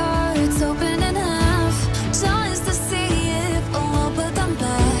our hearts open in half just to see if we'll put them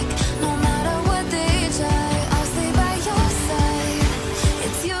back, no matter what they try.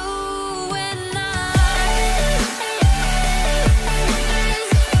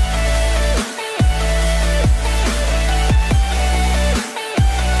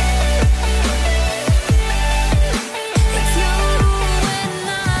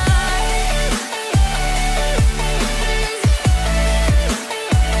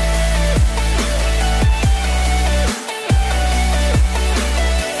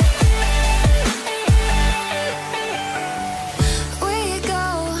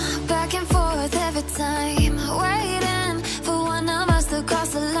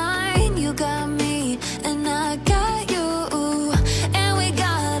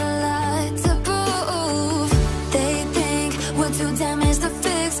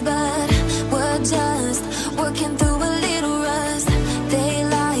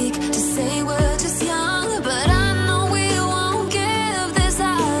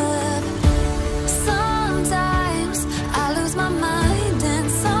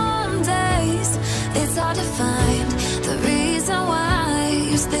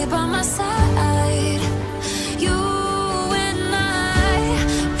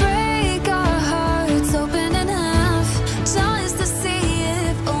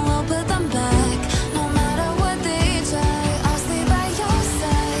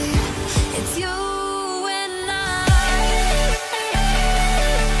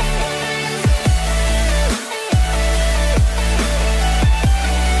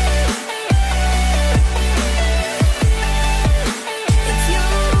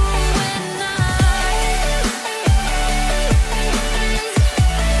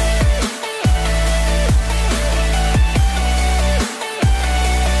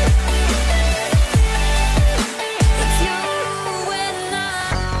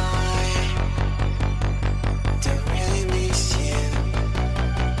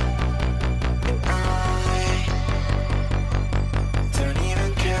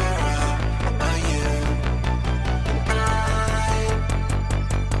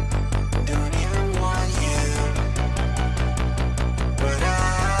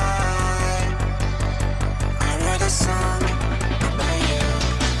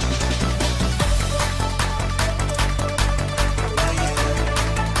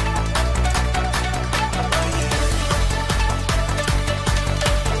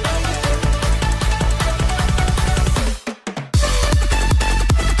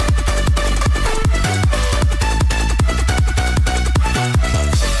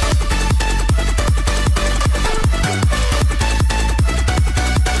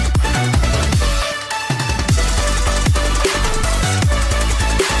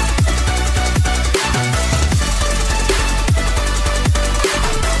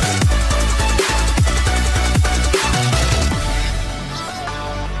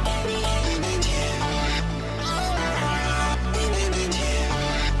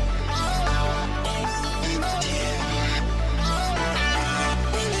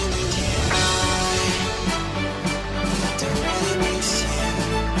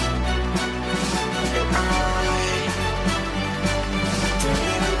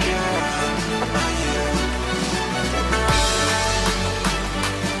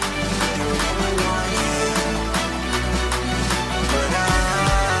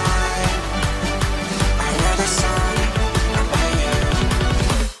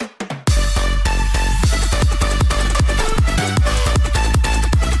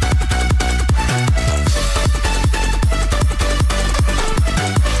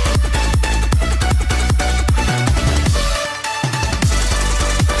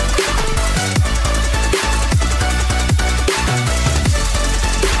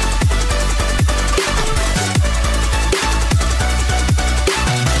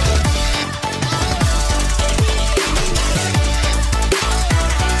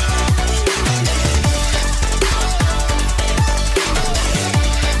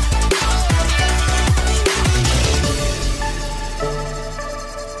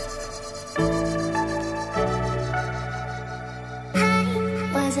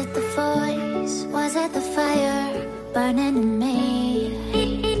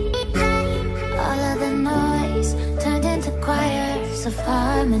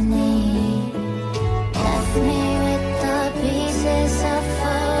 harmony. Left me with the pieces of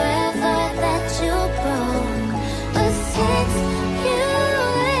forever that you broke. But since you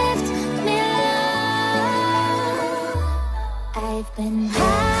left me alone, I've been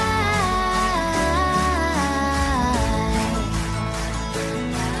high.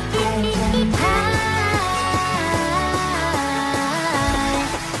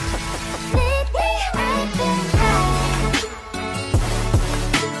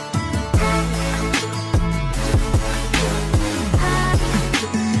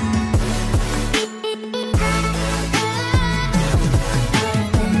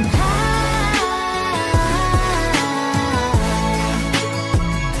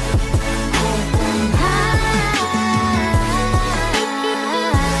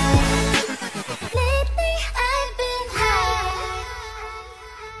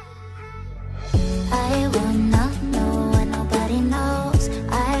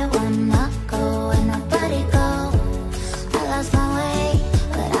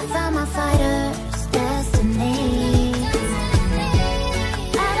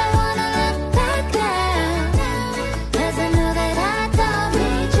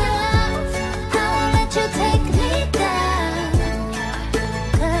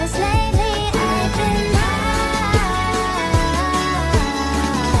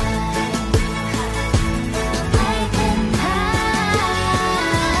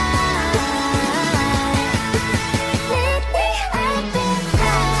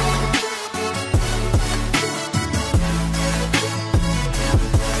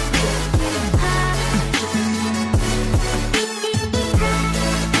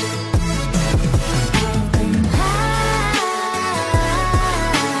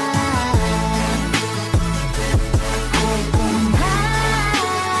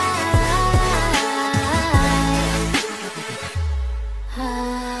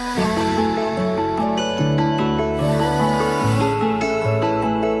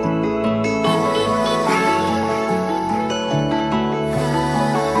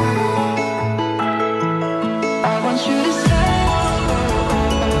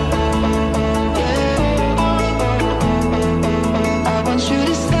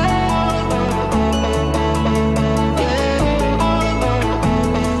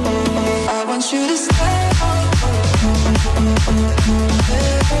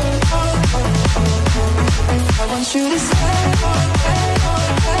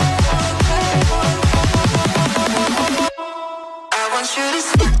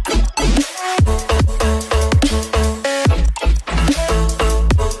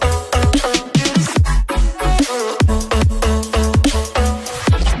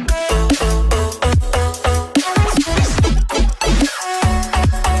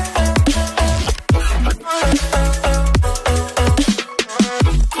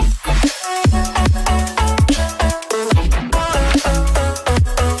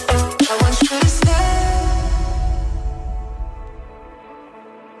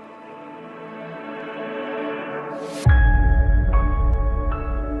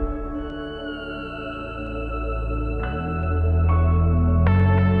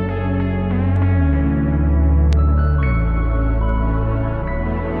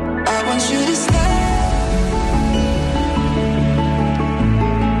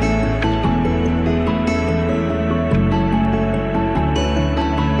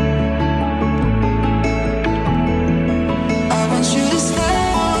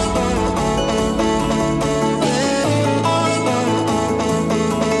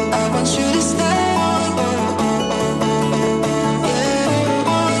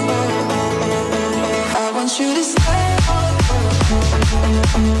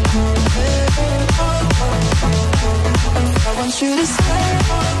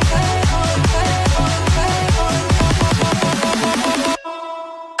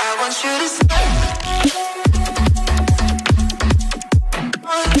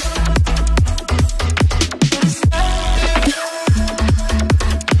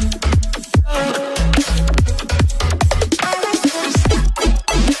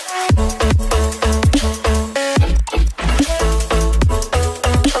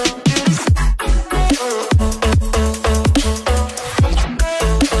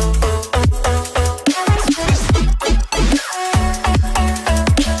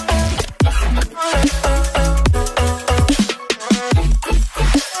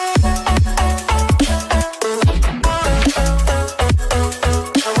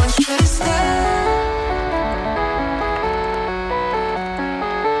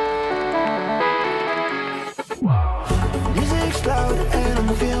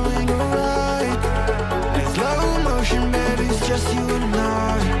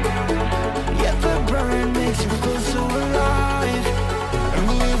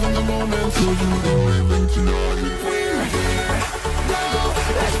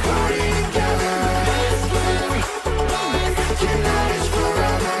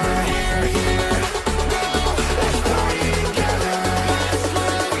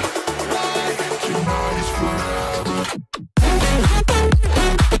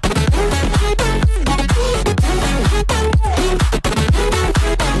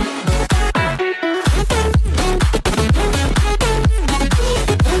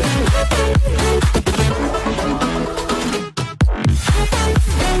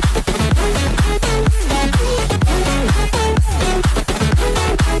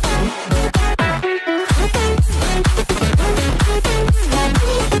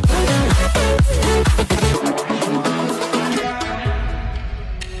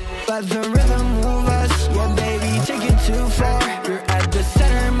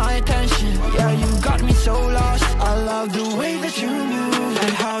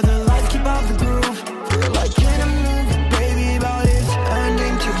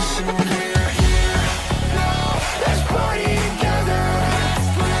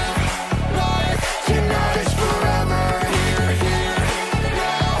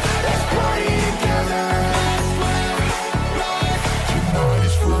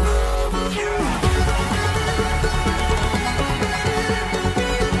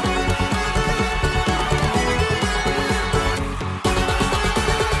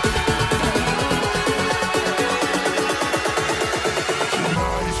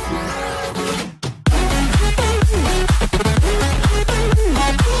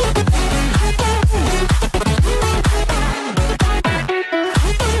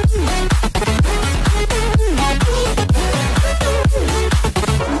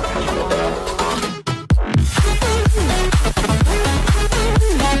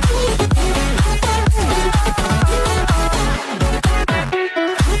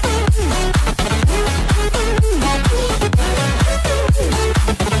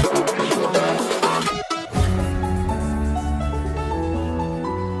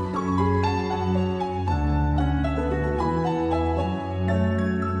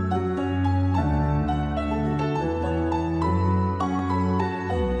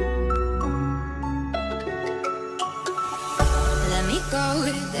 go,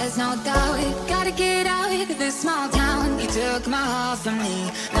 there's no doubt. Gotta get out of this small town. You took my heart from me,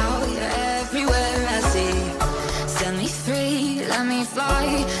 now you're everywhere I see. Set me free, let me fly,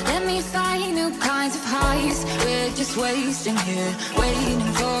 let me find new kinds of highs. We're just wasting here, waiting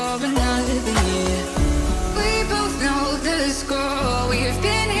for another year. We both know the score, we've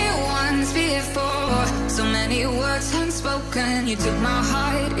been here once before. So many words unspoken, you took my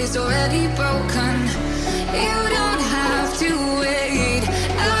heart, it's already broken. You don't have to wait,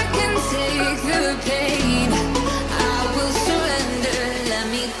 I can take the pain. I will surrender, let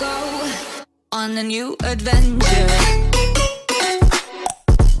me go on a new adventure.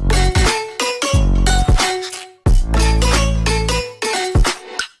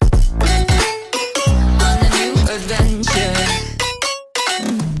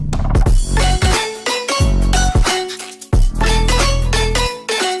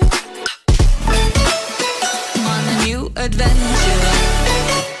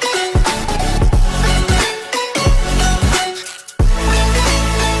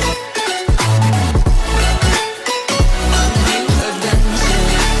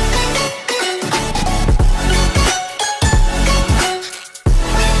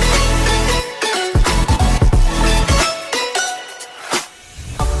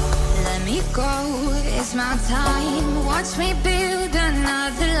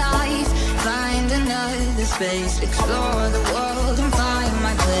 Explore the world and find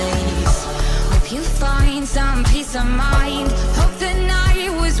my place. Hope you find some peace of mind. Hope the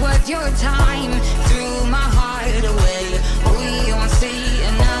night was worth your time. Threw my heart away, we won't see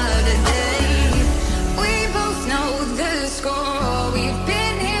another day. We both know the score, we've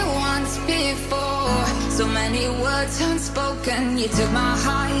been here once before. So many words unspoken, you took my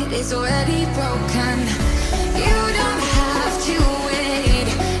heart, it's already broken. You don't have to wait,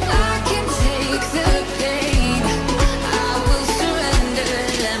 I can take the pain.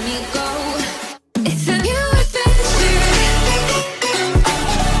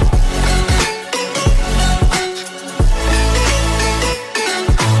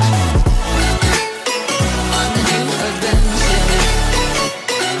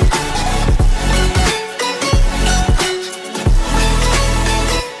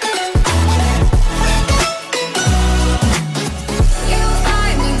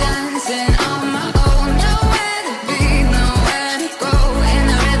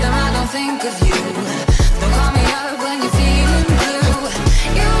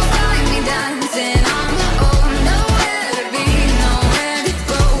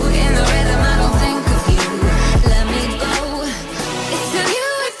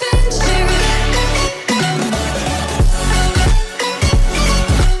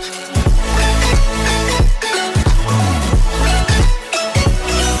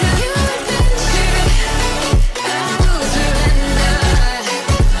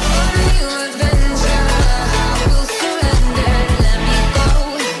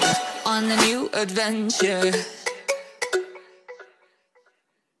 Adventure.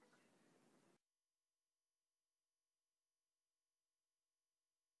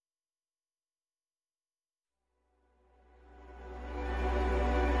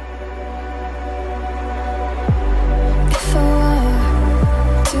 If I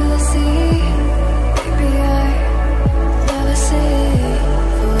were to the sea, maybe I'd never say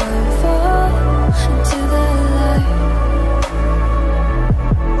fall into the light.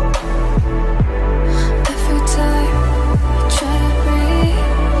 Every time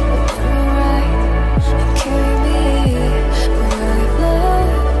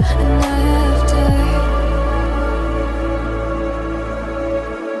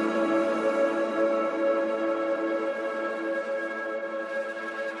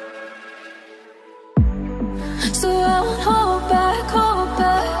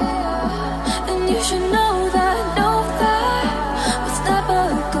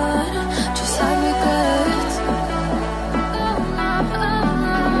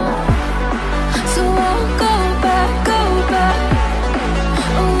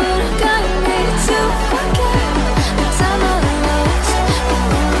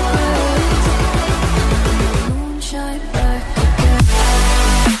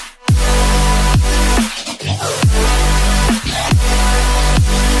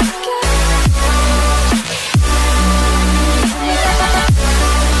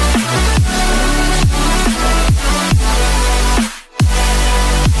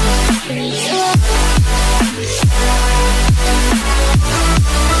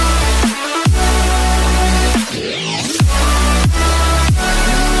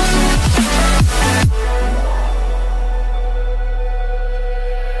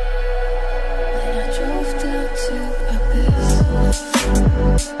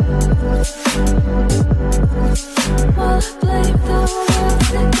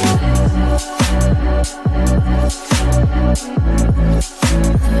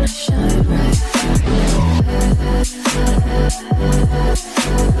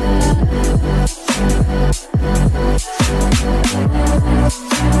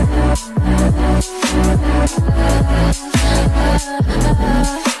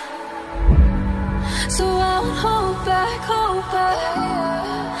So I won't hold back,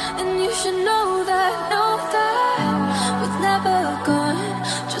 and you should know that was never gone,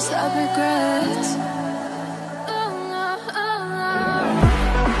 just have regrets.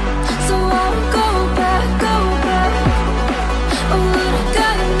 So I won't go back, I wouldn't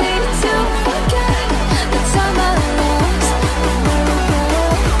gotta need to forget the time I lost. Won't let me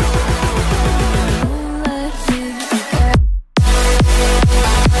forget.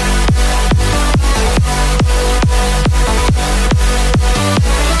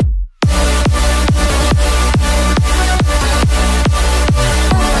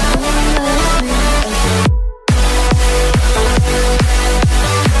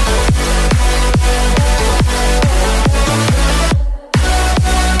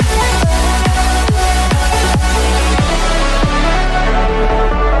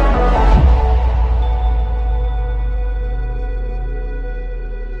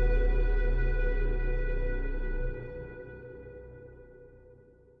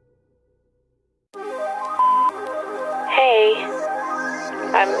 Hey,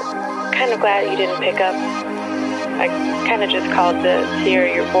 I'm kind of glad you didn't pick up. I kind of just called to hear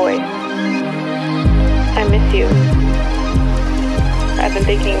your voice. I miss you. I've been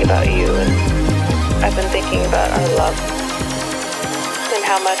thinking about you, and I've been thinking about our love, and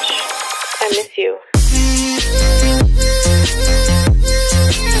how much I miss you.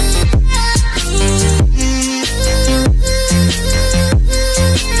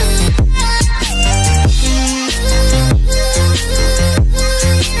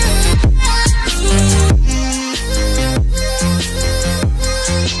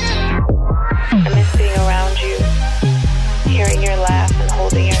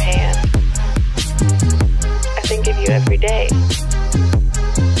 Every day.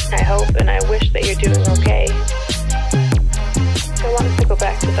 I hope and I wish that you're doing okay. I want us to go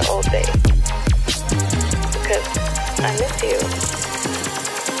back to the old days because I miss you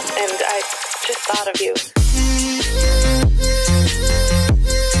and I just thought of you.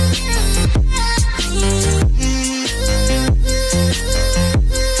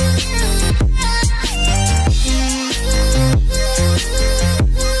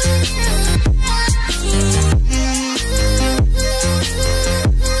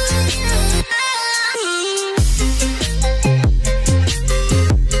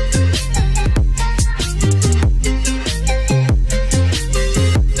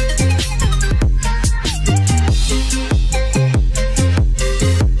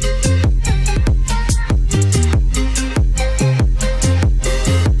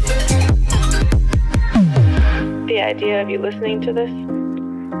 Of you listening to this,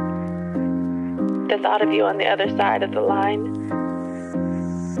 the thought of you on the other side of the line,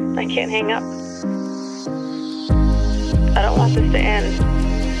 I can't hang up. I don't want this to end.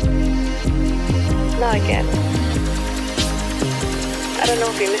 Not again. I don't know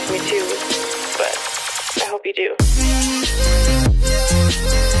if you miss me too, but I hope you do.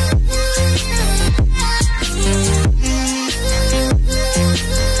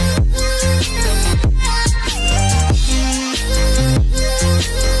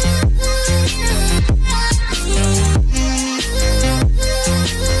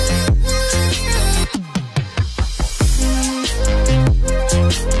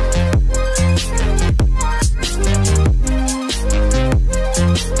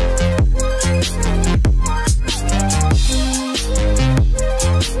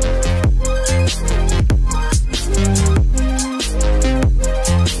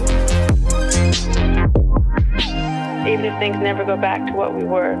 Things never go back to what we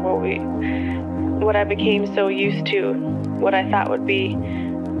were, what I became so used to, what I thought would be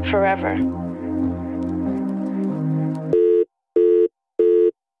forever.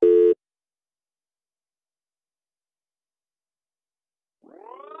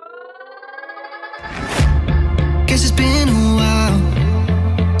 Guess it's been a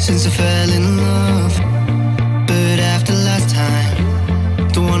while since I fell in love.